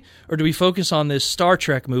movie or do we focus on this Star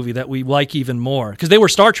Trek movie that we like even more? Because they were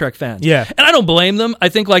Star Trek fans. Yeah. And I don't blame them. I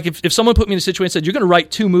think like if someone put me in a situation and said, you're going to write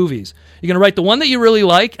 2 movies. You're going to write the one that you really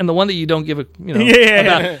like and the one that you don't give a,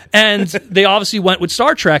 about. And they obviously went with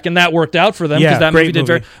Star Trek, and that worked out for them because that movie did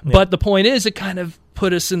very. Yeah. But the point is, it kind of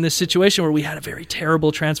put us in this situation where we had a very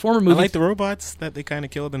terrible Transformer movie. I like the robots that they kind of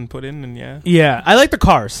killed and put in, and yeah, I like the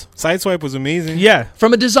cars. Sideswipe was amazing. Yeah,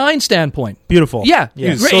 from a design standpoint, beautiful. Yeah, it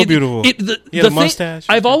was so beautiful. The mustache.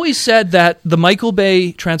 I've always said that the Michael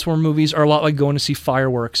Bay Transformer movies are a lot like going to see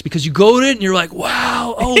fireworks, because you go to it and you're like,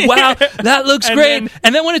 wow, that looks great,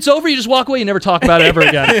 and then when it's over, you just walk away. You never talk about it ever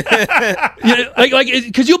again.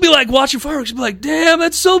 Because you'll be like watching fireworks, you'll be like, damn,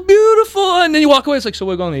 that's so beautiful, and then you walk away. It's like, so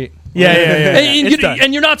we're going to eat. Yeah.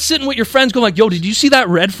 And you're not sitting with your friends going like, yo, did you see that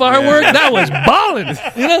red firework? Yeah. That was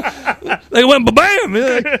balling. They went ba-bam.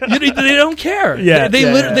 They don't care. Yeah. They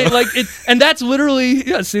like it. And that's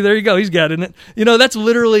literally, see, there you go. He's getting it. That's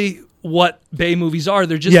literally what Bay movies are.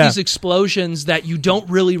 They're just these explosions that you don't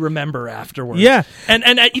really remember afterwards. Yeah. And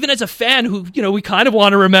even as a fan who, we kind of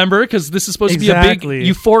want to remember, because this is supposed to be a big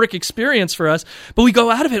euphoric experience for us, but we go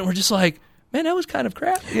out of it and we're just like, man, that was kind of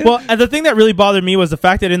crap. Well, and the thing that really bothered me was the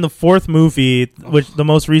fact that in the 4th movie, which the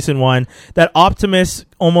most recent one, that Optimus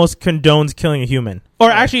almost condones killing a human. Or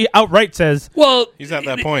actually outright says... Well, he's at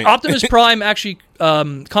that point. Optimus Prime actually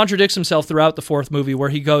contradicts himself throughout the 4th movie, where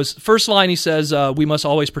he goes, first line he says, we must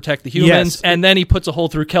always protect the humans, and then he puts a hole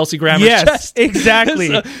through Kelsey Grammer's chest.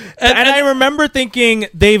 Exactly. And I remember thinking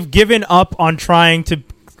they've given up on trying to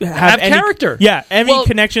have any character. Yeah, any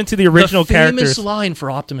connection to the original characters. The famous line for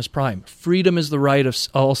Optimus Prime, freedom is the right of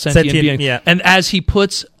all sentient beings. Yeah. And as he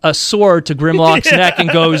puts a sword to Grimlock's neck and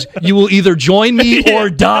goes, you will either join me or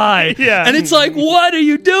die. Yeah. And it's like, what are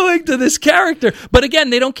you doing to this character? But again,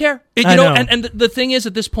 they don't care. And the thing is,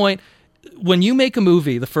 at this point, when you make a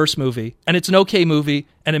movie, the first movie, and it's an okay movie,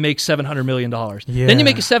 and it makes $700 million. Then you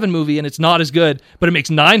make a 7 movie, and it's not as good, but it makes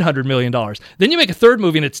 $900 million. Then you make a 3rd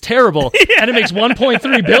movie, and it's terrible, and it makes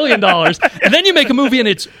 $1.3 billion. And then you make a movie, and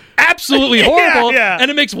it's absolutely horrible, and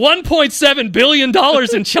it makes $1.7 billion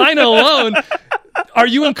in China alone. Are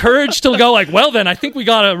you encouraged to go like, well, then I think we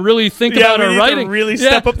got to really think about our writing. Really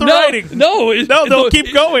step up the writing. No, they'll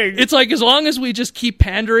keep going. It's like, as long as we just keep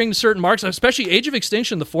pandering to certain marks, especially Age of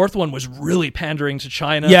Extinction, the 4th one was really pandering to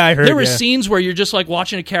China. Yeah, I heard. There were scenes where you're just like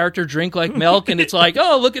watching a character drink like milk, and it's like,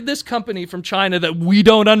 oh, look at this company from China that we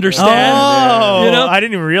don't understand. Oh, I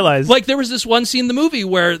didn't even realize. Like, there was this one scene in the movie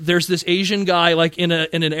where there's this Asian guy like in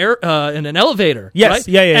an elevator. Yes, right?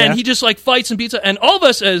 yeah. And he just like fights and beats it, and all of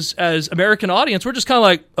us as American audience, we're just kind of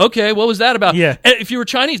like, okay, what was that about? Yeah. And if you were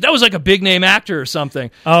Chinese, that was like a big name actor or something.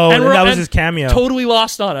 Oh, and that was his cameo. Totally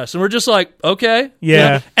lost on us, and we're just like, okay,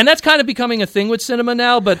 yeah. And that's kind of becoming a thing with cinema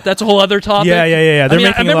now, but that's a whole other topic. Yeah. They're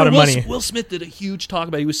making a lot of money. Will Smith did a huge talk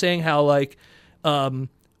about it. He was saying how like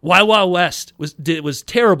Wild Wild West was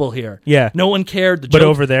terrible here. Yeah. No one cared. But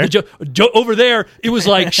over there? Over there, it was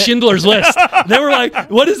like Schindler's List. They were like,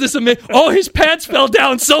 what is this? Oh, his pants fell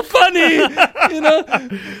down. So funny.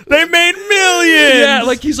 They made millions. Yeah,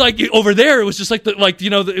 like he's like, over there, it was just like,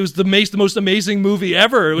 it was the most amazing movie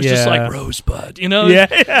ever. It was just like Rosebud, Yeah.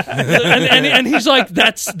 and he's like,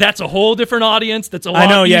 that's a whole different audience. That's a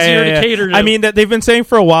lot easier to cater to. I mean, that they've been saying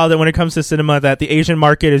for a while that when it comes to cinema, that the Asian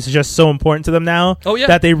market is just so important to them now. Oh, yeah.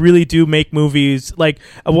 That they really do make movies. Like,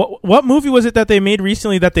 what movie was it that they made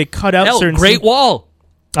recently that they cut out certain Great Wall.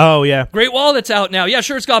 Oh, yeah. Great Wall that's out now. Yeah,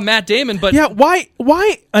 sure, it's got Matt Damon, but... Yeah, why?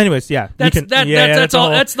 Anyways, yeah. That's all.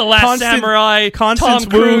 That's The Last Samurai, Tom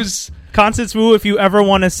Cruise. Constance Wu, if you ever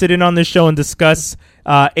want to sit in on this show and discuss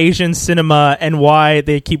Asian cinema and why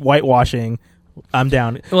they keep whitewashing, I'm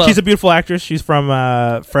down. Well, she's a beautiful actress. She's from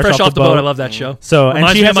Fresh Off the Boat. I love that show. So, and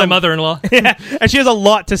she has my mother-in-law. Yeah, and she has a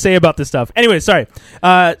lot to say about this stuff. Anyway, sorry.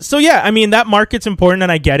 So yeah, I mean, that market's important,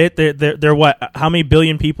 and I get it. They're what? How many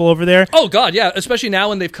billion people over there? Oh God, yeah. Especially now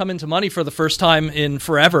when they've come into money for the first time in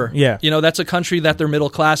forever. Yeah. That's a country that their middle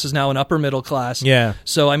class is now an upper middle class. Yeah.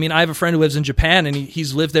 So I mean, I have a friend who lives in Japan, and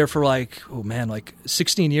he's lived there for like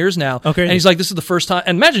 16 years now. Okay. And he's like, this is the first time.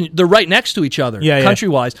 And imagine they're right next to each other,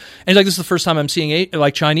 country-wise. And he's like, this is the first time I'm seeing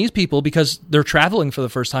Chinese people because they're traveling for the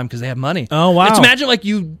first time because they have money. Oh, wow. It's imagine like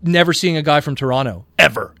you never seeing a guy from Toronto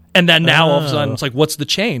ever. And then now all of a sudden it's like, what's the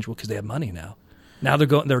change? Well, because they have money now. Now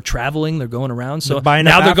they're traveling, they're going around. So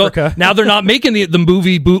now they're not making the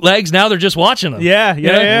movie bootlegs. Now they're just watching them.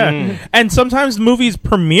 Yeah. And sometimes movies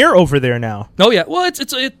premiere over there now. Oh yeah. Well,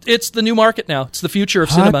 it's the new market now. It's the future of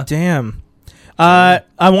cinema. Damn. I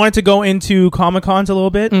wanted to go into Comic-Cons a little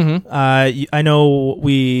bit. Mm-hmm. I know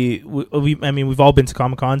we've all been to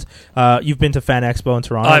Comic-Cons. You've been to Fan Expo in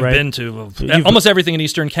Toronto, I've right? been to almost everything in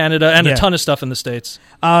Eastern Canada and a ton of stuff in the States.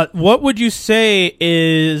 What would you say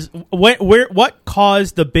is what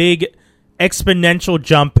caused the big exponential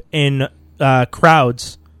jump in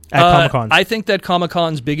crowds at Comic-Cons? I think that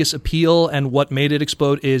Comic-Con's biggest appeal and what made it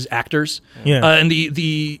explode is actors. And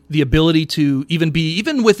the ability to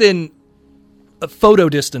even within a photo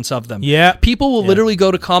distance of them. Yeah. People will literally go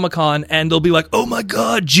to Comic-Con and they'll be like, oh my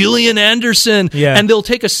God, Gillian Anderson. Yeah. And they'll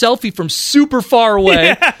take a selfie from super far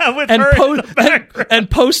away and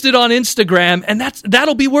post it on Instagram. And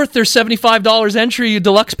that'll be worth their $75 entry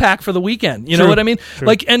deluxe pack for the weekend. You know what I mean? True.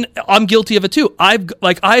 Like, and I'm guilty of it too.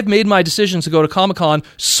 I've made my decisions to go to Comic-Con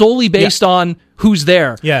solely based on who's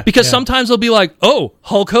there. Yeah. Because sometimes they'll be like, oh,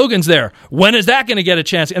 Hulk Hogan's there. When is that going to get a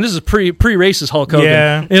chance? And this is pre-racist Hulk Hogan.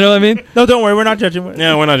 Yeah. You know what I mean? No, don't worry. We're not judging.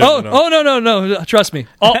 Yeah, we're not judging. No. Trust me.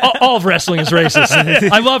 All of wrestling is racist.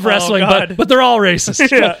 I love wrestling, but they're all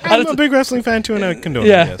racist. I'm a big wrestling fan too, and I condone it.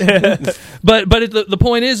 Yes. But the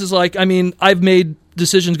point is like, I mean, I've made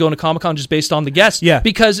decisions going to Comic-Con just based on the guests. Yeah.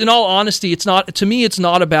 Because in all honesty, it's not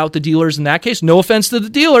about the dealers in that case. No offense to the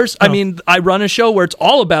dealers. No. I mean, I run a show where it's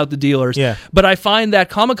all about the dealers. Yeah. But I find that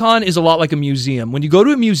Comic-Con is a lot like a museum. When you go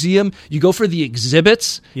to a museum, you go for the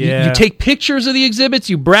exhibits. Yeah. You take pictures of the exhibits,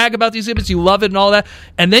 you brag about the exhibits, you love it and all that.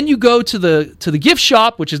 And then you go to the gift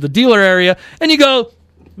shop, which is the dealer area, and you go,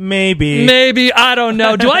 Maybe, I don't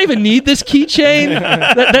know. Do I even need this keychain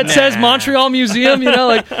that says Montreal Museum? You know,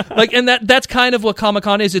 like, and that's kind of what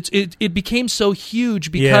Comic-Con is. It became so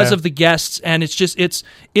huge because of the guests, and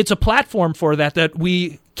it's a platform for that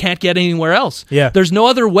we can't get anywhere else. Yeah. There's no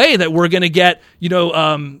other way that we're going to get,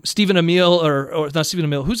 Stephen Amell or not Stephen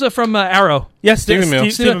Amell. Who's from Arrow? Yes, Stephen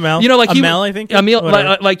Amell. You know, like Amell, I think.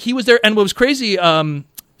 Amell, like he was there, and what was crazy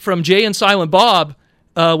from Jay and Silent Bob.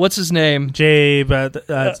 What's his name?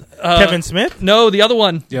 Kevin Smith? No, the other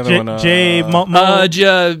one.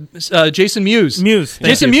 Jason Mewes.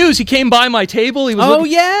 Jason Mewes. He came by my table. He was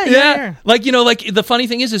yeah. Like the funny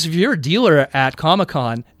thing is if you're a dealer at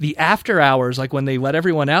Comic-Con, the after hours, like when they let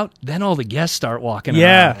everyone out, then all the guests start walking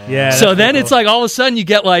around. Yeah. So then it's like all of a sudden you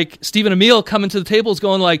get like Stephen Amell coming to the tables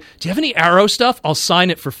going like, "Do you have any Arrow stuff? I'll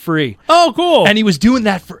sign it for free." Oh, cool. And he was doing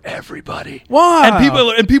that for everybody. Wow.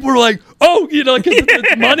 And people were like, "Oh,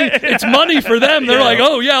 it's money. It's money for them." They're like,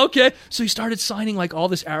 "Oh yeah, okay." So he started signing like all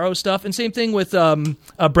this Arrow stuff, and same thing with Brent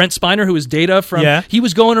Spiner, who is Data from. Yeah. He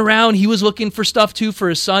was going around. He was looking for stuff too for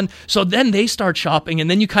his son. So then they start shopping, and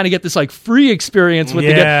then you kind of get this like free experience with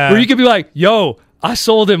the guy where you could be like, "Yo, I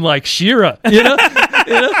sold him like She-Ra," you know.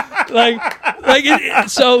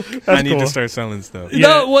 So I need to start selling stuff.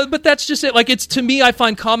 No, but that's just it. Like it's to me, I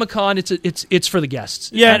find Comic-Con it's for the guests.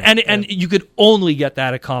 Yeah, and you could only get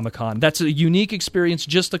that at Comic-Con. That's a unique experience,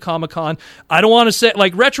 just a Comic-Con. I don't want to say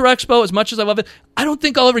like Retro Expo. As much as I love it, I don't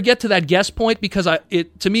think I'll ever get to that guest point because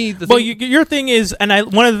your thing is,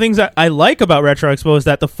 and one of the things that I like about Retro Expo is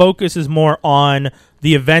that the focus is more on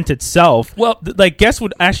the event itself. Well, like guests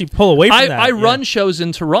would actually pull away from that. I run shows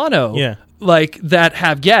in Toronto. Yeah. Like that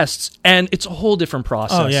have guests, and it's a whole different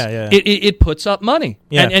process. Oh, yeah. It puts up money.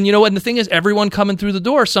 Yeah. And you know what? And the thing is, everyone coming through the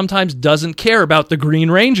door sometimes doesn't care about the Green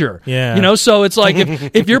Ranger. Yeah. You know, so it's like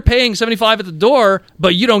if you're paying $75 at the door,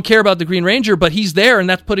 but you don't care about the Green Ranger, but he's there and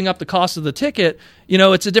that's putting up the cost of the ticket, you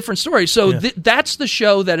know, it's a different story. So that's the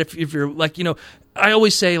show that if you're like, you know, I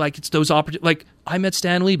always say like it's those opportunities. Like I met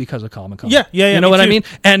Stan Lee because of Comic-Con. Yeah. You know what I mean?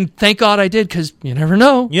 And thank God I did because you never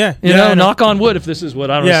know. Yeah. You know, knock on wood if this is what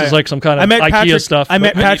I don't know. This is like some kind of IKEA stuff. I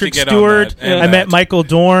met Patrick Stewart. I met Michael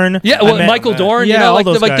Dorn. Yeah, Michael Dorn. Yeah, you know, all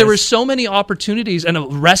those guys. There were so many opportunities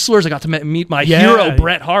and wrestlers. I got to meet my hero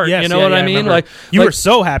Bret Hart. Yes, you know what I mean? Like you were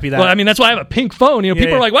so happy that. Well, I mean that's why I have a pink phone. You know,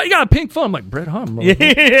 people are like, "Why you got a pink phone?" I'm like, Bret Hart.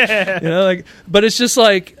 Yeah. You know, like, but it's just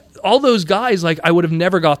like all those guys. Like I would have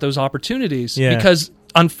never got those opportunities because.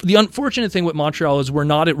 The unfortunate thing with Montreal is we're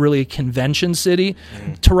not really a convention city.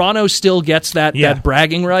 Toronto still gets that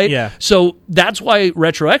bragging right. Yeah. So that's why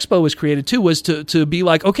Retro Expo was created too, was to be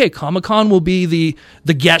like, okay, Comic-Con will be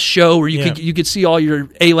the guest show where you could see all your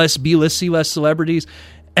A-list, B-list, C-list celebrities.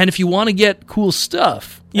 And if you want to get cool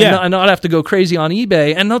stuff, and not have to go crazy on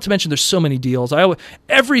eBay, and not to mention there's so many deals.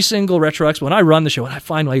 Every single Retro Expo, when I run the show, and I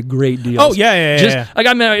find like great deals. Oh yeah. Like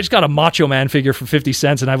I just got a Macho Man figure for 50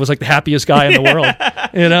 cents, and I was like the happiest guy in the world.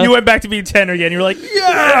 You know, you went back to being 10 again. You were like,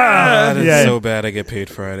 that's so bad. I get paid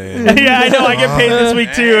Friday. Yeah, I know. I get paid this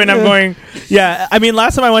week too, and I'm going. Yeah, I mean,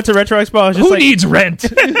 last time I went to Retro Expo, I was just who needs rent?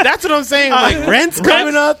 That's what I'm saying. Like rent's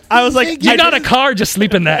coming up. I was like, you got a car, just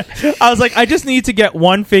sleep in that. I was like, I just need to get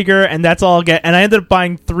one figure, and that's all I'll get. And I ended up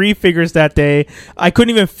buying 3 figures that day. I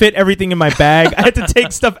couldn't even fit everything in my bag. I had to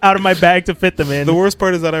take stuff out of my bag to fit them in. The worst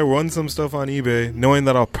part is that I won some stuff on eBay, knowing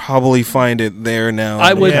that I'll probably find it there now.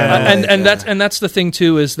 I would, that's the thing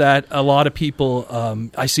too, is that a lot of people,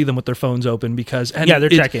 I see them with their phones open because they're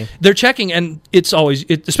checking. They're checking, and it's always,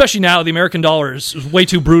 especially now, the American dollar is way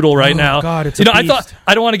too brutal right now. God, it's I thought,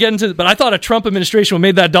 I don't want to get into it, but I thought a Trump administration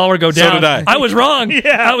made that dollar go down. So did I. I was wrong.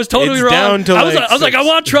 I was totally It's wrong. down to I was like, I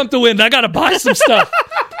want Trump to win. I got to buy some stuff.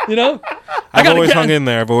 I've always hung in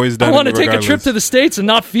there. I've always done it. I want to take a trip to the States and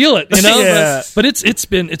not feel it, but it's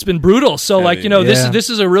been brutal. So this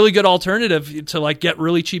is a really good alternative to get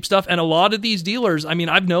really cheap stuff. And a lot of these dealers, I mean,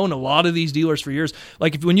 I've known a lot of these dealers for years.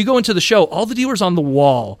 When you go into the show, all the dealers on the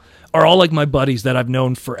wall are all my buddies that I've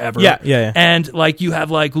known forever. Yeah. And you have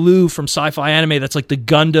Lou from Sci-Fi Anime, that's the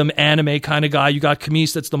Gundam anime kind of guy. You got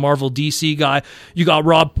Camise, that's the Marvel DC guy. You got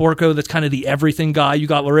Rob Porco, that's kind of the everything guy. You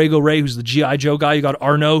got Larego Ray, who's the G.I. Joe guy. You got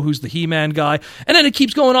Arno, who's the He-Man guy. And then it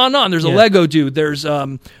keeps going on and on. There's a Lego dude. There's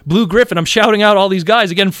Blue Griffin. I'm shouting out all these guys.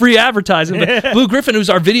 Again, free advertising. But Blue Griffin, who's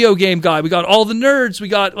our video game guy. We got all the nerds. We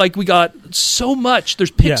got so much.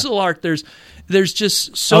 There's pixel art. There's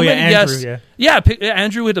just so many guests.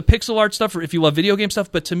 Andrew with the pixel art stuff, or if you love video game stuff.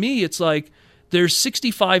 But to me, it's there's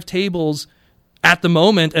 65 tables at the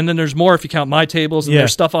moment, and then there's more if you count my tables, and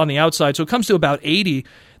there's stuff on the outside. So it comes to about 80.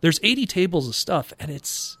 There's 80 tables of stuff, and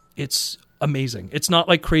it's amazing. It's not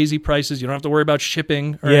crazy prices. You don't have to worry about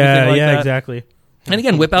shipping or anything like that. Yeah, exactly. And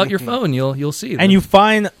again, whip out your phone. You'll see. And you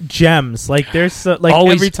find gems. There's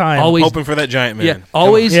always, every time. Always, hoping for that giant man. Yeah,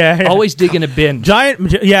 always dig in a bin. Dig in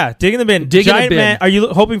the bin. Giant man. Are you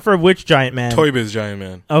hoping for which giant man? Toy Biz giant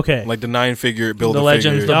man. Okay. The 9-figure build the a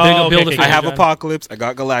legends. figure. I have Apocalypse. I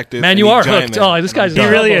got Galactus. Man, you are hooked. Oh, this guy's he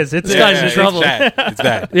really is. This guy's in trouble. It's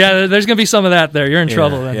bad. Yeah, there's gonna be some of that there. You're in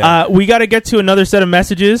trouble. Then. Yeah. We got to get to another set of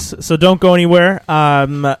messages, so don't go anywhere.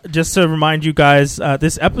 Just to remind you guys,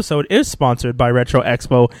 this episode is sponsored by Retro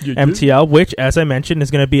Expo MTL, which, as I mentioned,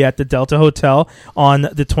 is going to be at the Delta Hotel on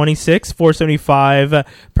the 26th, 475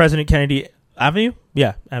 President Kennedy Avenue.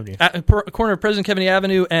 Yeah, Avenue. Corner of President Kennedy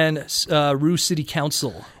Avenue and Rue City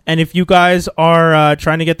Council. And if you guys are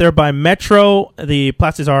trying to get there by Metro, the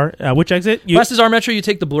places are which exit? Places are Metro. You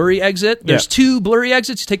take the blurry exit. There's 2 blurry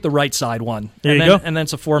exits. You take the right side one. There you go. And then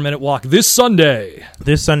it's a 4-minute walk this Sunday.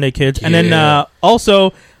 This Sunday, kids. Yeah. And then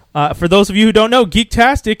also, for those of you who don't know,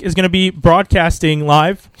 Geektastic is going to be broadcasting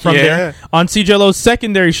live from there on CJLO's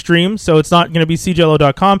secondary stream. So it's not going to be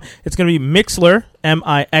CJLO.com. It's going to be Mixlr,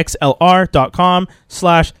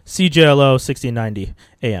 mixlr.com/CJLO1690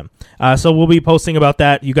 AM. So we'll be posting about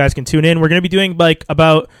that. You guys can tune in. We're going to be doing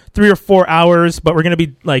about 3 or 4 hours, but we're going to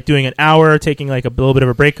be doing an hour, taking a little bit of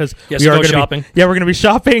a break because we are going shopping. We're going to be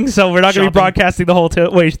shopping, so we're not going to be broadcasting the whole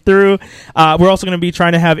way through. We're also going to be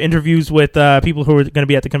trying to have interviews with people who are going to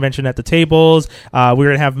be at the convention at the tables. We're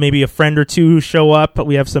going to have maybe a friend or two show up, but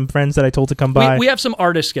we have some friends that I told to come by. We have some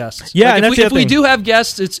artist guests. Yeah, and if we do have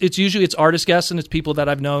guests, it's usually artist guests, and it's people that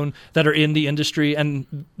I've known that are in the industry,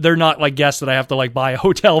 and they're not guests that I have to buy a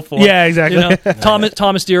hotel for. Yeah, exactly.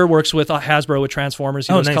 Thomas Deere works with Hasbro with Transformers.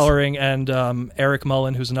 He does nice. coloring, and Eric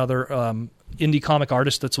Mullen, who's another indie comic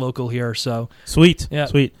artist that's local here. So sweet.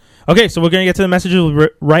 Okay, so we're going to get to the messages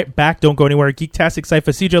right back. Don't go anywhere. Geektastic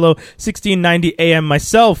Cypher, CJLO 1690 AM,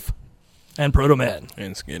 myself. And Proto Man.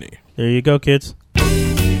 And Skinny. There you go, kids.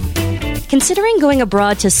 Considering going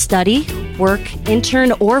abroad to study, work,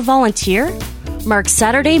 intern, or volunteer? Mark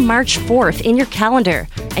Saturday, March 4th in your calendar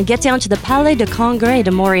and get down to the Palais de Congrès de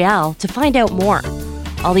Montréal to find out more.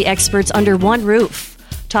 All the experts under one roof.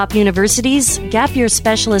 Top universities, gap year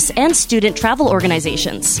specialists, and student travel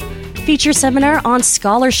organizations. Feature seminar on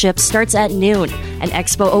scholarships starts at noon and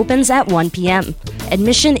Expo opens at 1 p.m.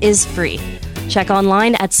 Admission is free. Check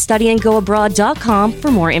online at studyandgoabroad.com for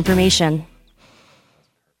more information.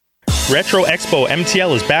 Retro Expo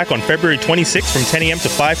MTL is back on February 26th from 10 a.m. to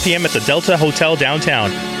 5 p.m. at the Delta Hotel downtown.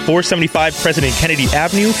 475 President Kennedy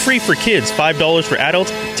Avenue. Free for kids. $5 for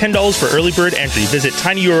adults. $10 for early bird entry. Visit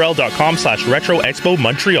tinyurl.com/Retro Expo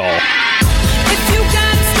Montreal.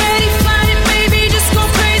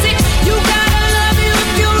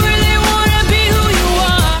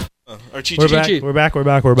 We're back.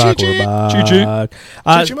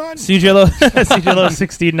 CJLO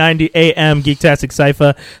 1690 AM Geektastic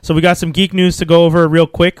Cypher. So we got some geek news to go over real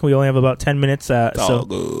quick. We only have about 10 minutes.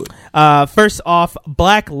 Good. First off,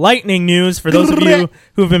 Black Lightning news. For those of you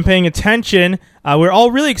who've been paying attention, we're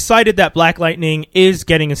all really excited that Black Lightning is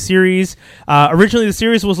getting a series. Originally, the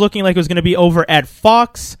series was looking like it was going to be over at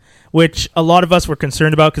Fox, which a lot of us were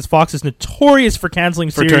concerned about because Fox is notorious for canceling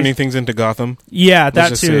series. For turning things into Gotham. Yeah,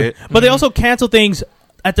 that too. But they also cancel things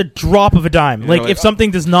at the drop of a dime. Like if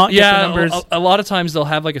something does not get the numbers, a lot of times they'll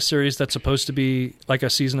have like a series that's supposed to be like a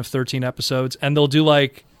season of 13 episodes, and they'll do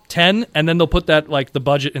like 10, and then they'll put that like the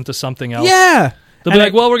budget into something else. Yeah. They'll be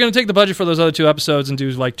like, well, we're going to take the budget for those other 2 episodes and do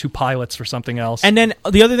like 2 pilots for something else. And then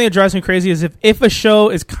the other thing that drives me crazy is if a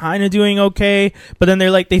show is kind of doing okay, but then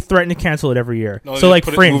they threaten to cancel it every year. No, so like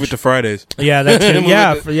Fringe, move it to Fridays. Yeah, that's it.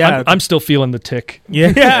 Yeah. I'm still feeling the tick.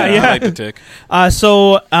 Yeah. I like the tick.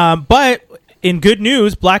 But in good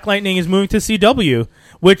news, Black Lightning is moving to CW,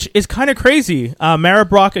 which is kind of crazy. Mara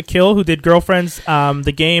Brock Akil, who did Girlfriends,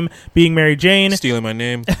 the game, being Mary Jane, stealing my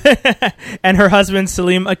name, and her husband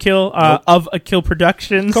Salim Akil of Akil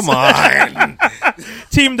Productions. Come on,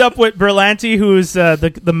 teamed up with Berlanti, who's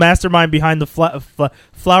the mastermind behind the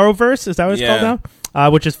Flowerverse. Is that what it's called now?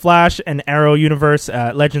 Which is Flash and Arrow Universe,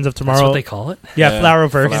 Legends of Tomorrow. That's what they call it? Yeah,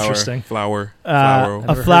 Flowerverse. Interesting.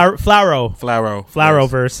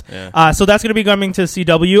 Flowerverse. Yeah. So that's going to be coming to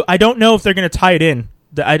CW. I don't know if they're going to tie it in.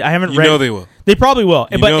 I haven't read. You know they will. They probably will.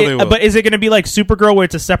 They will. But is it going to be like Supergirl where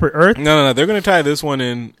it's a separate Earth? No. They're going to tie this one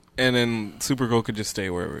in, and then Supergirl could just stay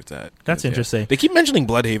wherever it's at. That's interesting. They keep mentioning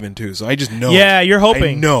Bloodhaven too, so I just know. Yeah, you're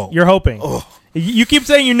hoping. You're hoping. Ugh. You keep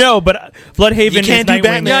saying but Bloodhaven you can't is do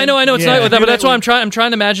Batman. Yeah, I know. It's not with that, but that's why I'm trying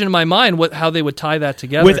to imagine in my mind how they would tie that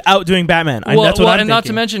together without doing Batman. That's what I'm and thinking. not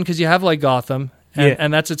to mention because you have like Gotham,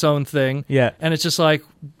 and that's its own thing. Yeah, and it's just like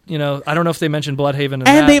I don't know if they mentioned Bloodhaven.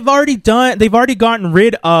 And they've already gotten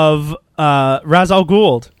rid of Ra's al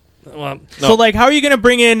Ghul. Well, so like, how are you going to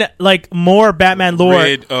bring in like more Batman lore?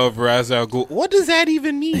 Rid of Ra's al Ghul. What does that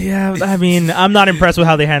even mean? Yeah, I mean, I'm not impressed with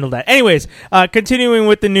how they handled that. Anyways, continuing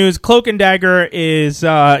with the news, Cloak and Dagger is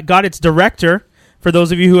got its director. For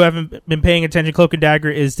those of you who haven't been paying attention, Cloak and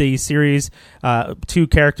Dagger is the series, 2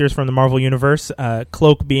 characters from the Marvel Universe.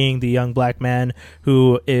 Cloak being the young black man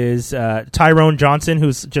who is Tyrone Johnson,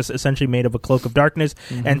 who's just essentially made of a cloak of darkness,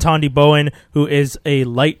 and Tondi Bowen, who is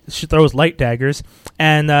she throws light daggers.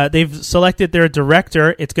 And they've selected their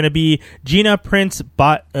director. It's going to be Gina Prince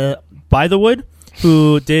Bythewood,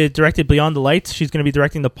 who directed Beyond the Lights. She's going to be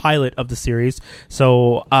directing the pilot of the series.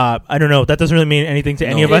 So I don't know. That doesn't really mean anything to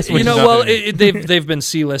any of us. They've been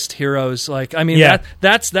C-list heroes. Like, I mean,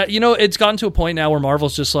 that's that. It's gotten to a point now where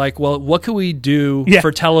Marvel's just like, well, what can we do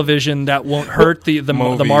for television that won't hurt the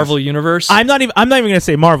Marvel universe? I'm not even going to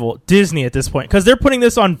say Marvel, Disney at this point, because they're putting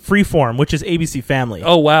this on Freeform, which is ABC Family.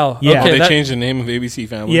 Oh wow! Yeah, okay, they changed the name of ABC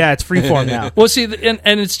Family. Yeah, it's Freeform now. Well, see,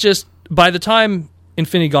 and it's just by the time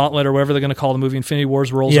Infinity Gauntlet or whatever they're going to call the movie, Infinity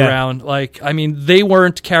Wars rolls around. Like, I mean, they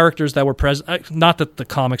weren't characters that were present. Not that the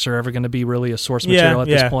comics are ever going to be really a source material at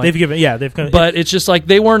this point. But it's just like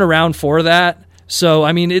they weren't around for that. So,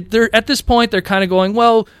 I mean, they're at this point they're kind of going,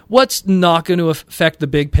 well, what's not going to affect the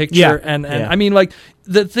big picture? And I mean, like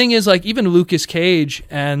the thing is, like even Lucas Cage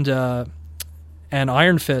and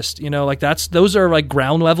Iron Fist, like those are like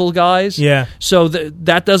ground level guys. Yeah. So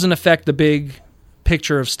that doesn't affect the big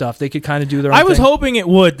picture of stuff. They could kind of do their own thing. I was hoping it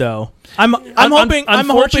would, though. I'm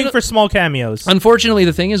hoping for small cameos. Unfortunately,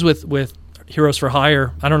 the thing is with Heroes for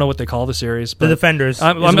Hire, I don't know what they call the series, but the Defenders.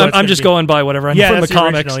 I'm just going by whatever I know from the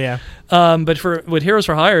comics. Original, but with Heroes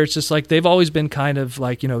for Hire, it's just like they've always been kind of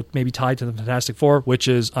like maybe tied to the Fantastic Four, which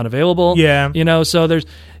is unavailable. Yeah, so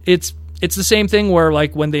it's the same thing where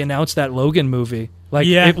like when they announced that Logan movie.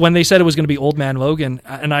 Like when they said it was going to be Old Man Logan,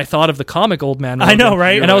 and I thought of the comic Old Man Logan. I know,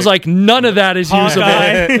 right? And I was like, none of that is usable.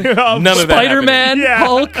 None of that. Spider-Man,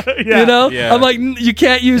 Hulk, Yeah. I'm like, you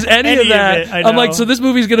can't use any of that. I'm like, so this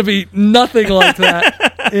movie's going to be nothing like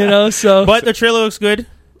that. So. But the trailer looks good.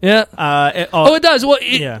 Yeah. It does. Well,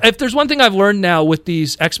 if there's one thing I've learned now with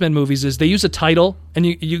these X-Men movies is they use a title, and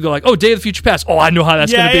you go like, oh, Day of the Future Past. Oh, I know how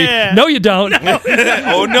that's going to be. Yeah. No, you don't.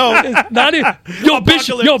 Oh, no. Not even.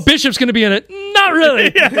 Bishop's going to be in it. Not really.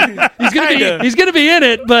 He's going to be in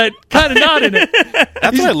it, but kind of not in it.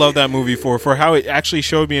 That's what I love that movie for how it actually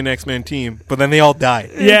showed me an X-Men team, but then they all died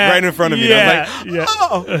right in front of me. Yeah. I was like,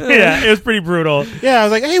 oh. Yeah, it was pretty brutal. Yeah, I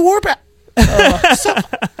was like, hey, Warpath.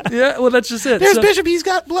 Yeah, well, that's just it. There's Bishop. He's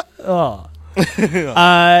got blood. Oh.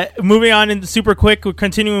 Moving on in super quick, we're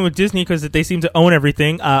continuing with Disney because they seem to own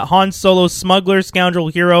everything. Han Solo's Smuggler, Scoundrel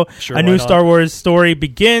Hero, a new Star Wars story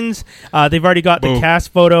begins. They've already got the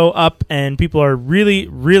cast photo up, and people are really,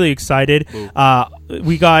 really excited.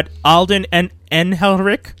 We got Alden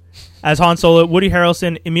Ehrenreich as Han Solo, Woody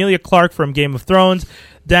Harrelson, Emilia Clarke from Game of Thrones,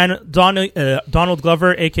 Donald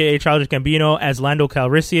Glover, a.k.a. Childish Gambino, as Lando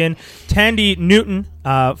Calrissian, Tandy Newton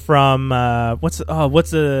from what's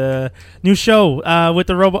the new show with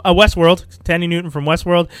the robot Westworld, Tandy Newton from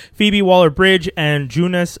Westworld, Phoebe Waller-Bridge, and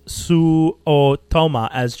Jonas Suotama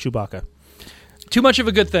as Chewbacca. Too much of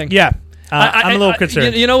a good thing. Yeah. I'm a little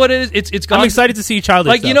concerned. You know what it is? It's gone. I'm excited to see Childish.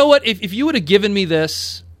 Like, you know what? If you would have given me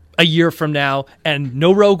this a year from now and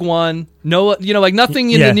no Rogue One, no, like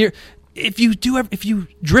nothing in the near. If you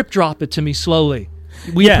drip drop it to me slowly,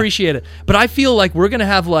 we appreciate it. But I feel like we're going to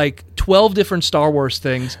have like 12 different Star Wars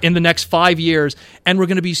things in the next 5 years, and we're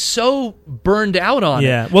going to be so burned out on it.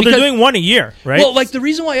 Yeah, well, they're doing one a year, right? Well, like the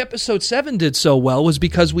reason why Episode 7 did so well was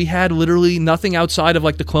because we had literally nothing outside of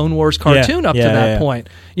like the Clone Wars cartoon up to that point.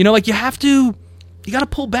 Like you got to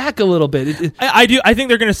pull back a little bit. I do. I think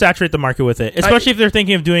they're going to saturate the market with it, especially if they're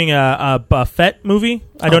thinking of doing a Fett movie.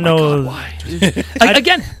 I don't know. God, why?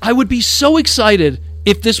 Again, I would be so excited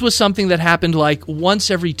if this was something that happened like once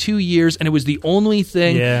every 2 years and it was the only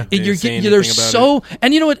thing. Yeah,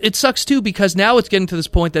 and you know what? It sucks too, because now it's getting to this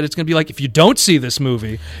point that it's going to be like, if you don't see this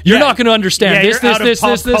movie, you're not going to understand this,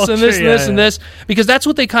 and this. Because that's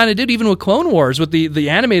what they kind of did even with Clone Wars, with the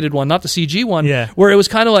animated one, not the CG one, where it was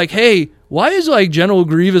kind of like, hey, why is like General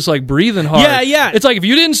Grievous like breathing hard? Yeah. It's like, if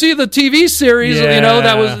you didn't see the TV series,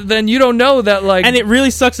 then you don't know that, like. And it really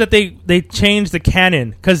sucks that they changed the canon,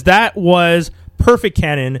 because that was perfect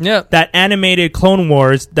canon. Yeah. That animated Clone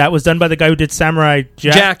Wars that was done by the guy who did Samurai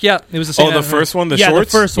Jack. It was the same. The first one, the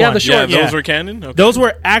shorts? the first one. The short. Those were canon? Okay. Those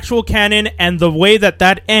were actual canon, and the way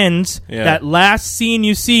that ends, that last scene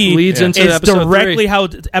you see leads into is episode directly 3. how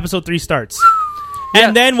episode 3 starts.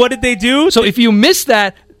 And then what did they do? So if you miss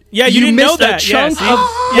that, you didn't know that chunk of.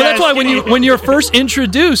 Well, that's why when you're first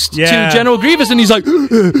introduced to General Grievous and he's like,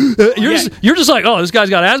 you're just like, oh, this guy's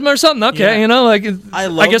got asthma or something. Okay,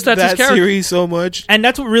 I guess that's his character. Series so much, and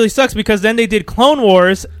that's what really sucks, because then they did Clone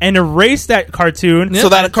Wars and erased that cartoon, so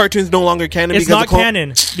that cartoon's no longer canon. It's not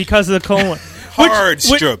canon because of the Clone Wars.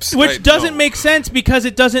 Which doesn't make sense, because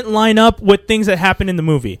it doesn't line up with things that happen in the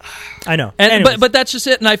movie. I know, but that's just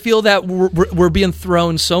it. And I feel that we're being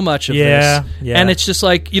thrown so much of this, and it's just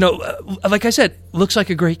like, like I said, looks like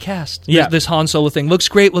a great cast. This Han Solo thing looks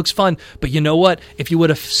great, looks fun. But you know what? If you would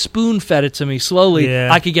have spoon fed it to me slowly,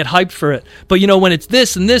 I could get hyped for it. But when it's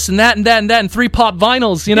this and this and that and that and that and 3 pop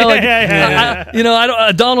vinyls, I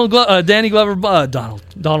don't. Danny Glover, Donald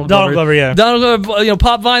Glover, Donald Glover,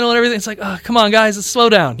 pop vinyl and everything. It's like, oh, come on, guys, let's slow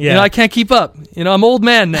down. I can't keep up. I'm old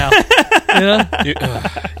man now. You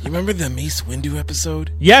remember the Mace Windu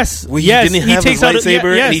episode? Yes. Where he didn't have his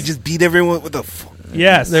lightsaber and he just beat everyone with a.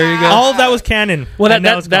 Yes, there you go. All of that was canon. Well,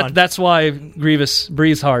 that's why Grievous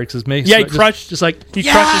breathes hard, because Mace. He crushed. Just like he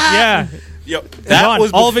crushes. Yeah. Yep, that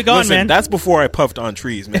was all of it gone, man. That's before I puffed on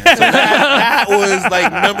trees, man. So that was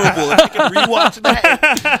like memorable. If I could rewatch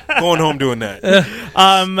that, going home doing that.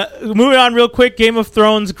 Moving on real quick. Game of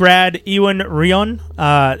Thrones grad Ewan Rion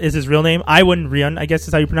is his real name. Iwan Rion, I guess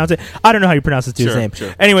is how you pronounce it. I don't know how you pronounce this dude's name.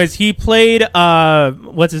 Sure. Anyways, he played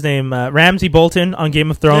what's his name, Ramsay Bolton on Game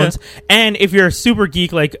of Thrones. Yeah. And if you're a super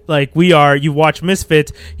geek like we are, you watch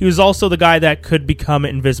Misfits. He was also the guy that could become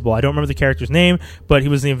invisible. I don't remember the character's name, but he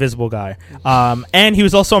was the invisible guy. And he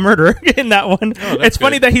was also a murderer in that one. It's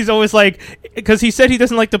funny that he's always like, because he said he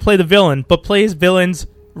doesn't like to play the villain, but plays villains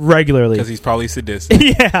regularly. Because he's probably sadistic.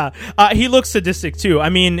 Yeah. He looks sadistic too. I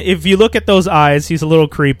mean, if you look at those eyes, he's a little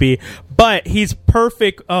creepy, but he's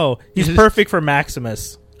perfect. Oh, he's perfect for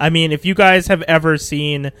Maximus. I mean, if you guys have ever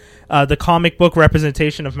seen the comic book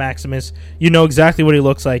representation of Maximus, you know exactly what he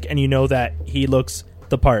looks like, and you know that he looks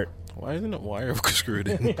the part. Why isn't it wire screwed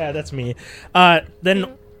in? Yeah, that's me.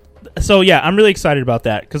 So yeah, I'm really excited about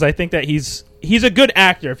that, because I think that he's a good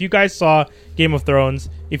actor. If you guys saw Game of Thrones,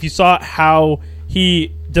 if you saw how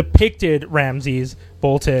he depicted Ramsay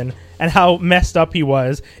Bolton and how messed up he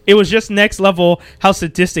was, it was just next level how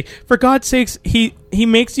sadistic. For God's sakes, he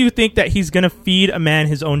makes you think that he's gonna feed a man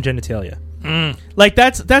his own genitalia. Like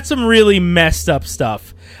that's some really messed up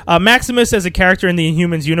stuff. Maximus as a character in the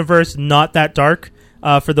Inhumans universe, not that dark,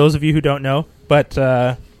 for those of you who don't know, but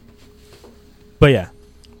yeah.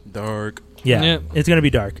 Dark. Yeah, it's going to be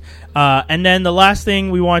dark. And then the last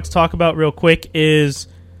thing we want to talk about real quick is,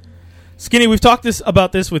 Skinny, we've talked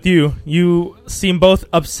about this with you. You seem both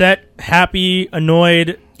upset, happy,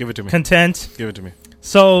 annoyed, Give it to me. Content. Give it to me.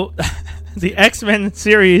 So, the X-Men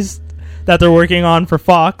series that they're working on for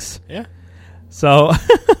Fox. Yeah. So...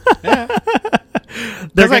 yeah.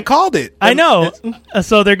 Because I called it. I know.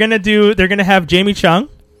 So they're going to have Jamie Chung,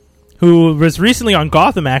 who was recently on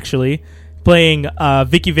Gotham, actually, playing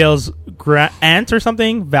Vicky Vale's aunt or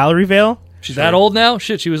something, Valerie Vale. She's that old now?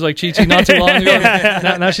 Shit, she was like Chi-Chi not too long ago.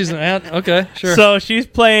 Now she's an aunt. Okay, sure. So she's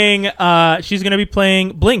playing. She's going to be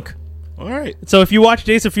playing Blink. All right. So if you watch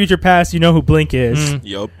Days of Future Past, you know who Blink is.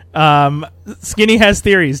 Yup. Skinny has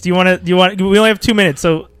theories. Do you want? We only have 2 minutes,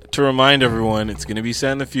 so to remind everyone, it's going to be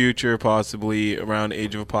set in the future, possibly around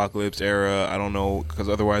Age of Apocalypse era. I don't know, because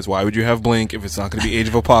otherwise, why would you have Blink if it's not going to be Age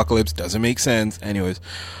of Apocalypse? Doesn't make sense. Anyways,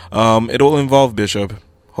 it'll involve Bishop,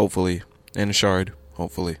 hopefully, and Shard,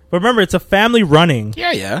 hopefully. But remember, it's a family running.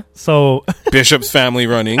 Yeah. So Bishop's family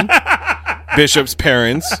running. Bishop's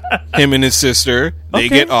parents, him and his sister, they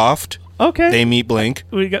get offed. Okay. They meet Blink.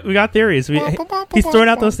 We got theories. He's throwing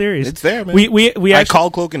out those theories. It's there, man. We actually, I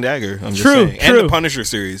call Cloak and Dagger. I'm just true, saying. And the Punisher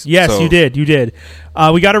series. Yes, so. you did. We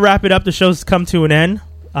got to wrap it up. The show's come to an end.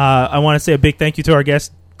 I want to say a big thank you to our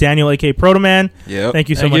guest, Daniel, a.k.a. Protoman. Yep. Thank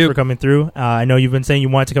you so much for coming through. I know you've been saying you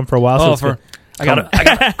wanted to come for a while. I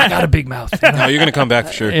got a big mouth. No, you're going to come back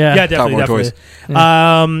for sure. Yeah, definitely.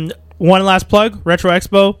 One last plug, Retro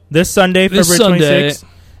Expo, this Sunday, February 26th.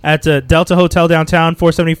 At Delta Hotel downtown,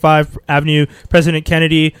 475 Avenue, President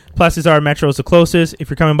Kennedy. Places are Metro is the closest. If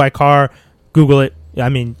you're coming by car, Google it. I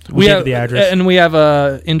mean, we have the address, and we have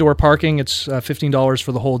indoor parking. It's $15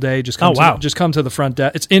 for the whole day. Just come just come to the front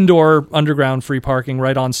desk. It's indoor, underground, free parking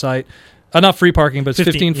right on site. Not free parking, but it's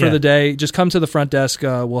 15 for the day. Just come to the front desk.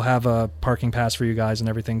 We'll have a parking pass for you guys and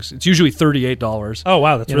everything. It's usually $38. Oh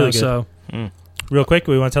wow, that's really good. So, real quick,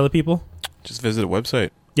 we want to tell the people. Just visit the website.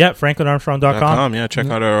 Yeah, FranklinArmstrong.com. Yeah, check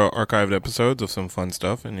out our archived episodes of some fun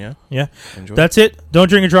stuff, and yeah. Enjoy. That's it. Don't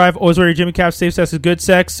drink and drive. Always wear your Jimmy Cap. Safe sex is good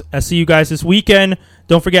sex. I'll see you guys this weekend.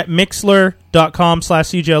 Don't forget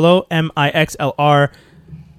Mixlr.com/CJLO, MIXLR.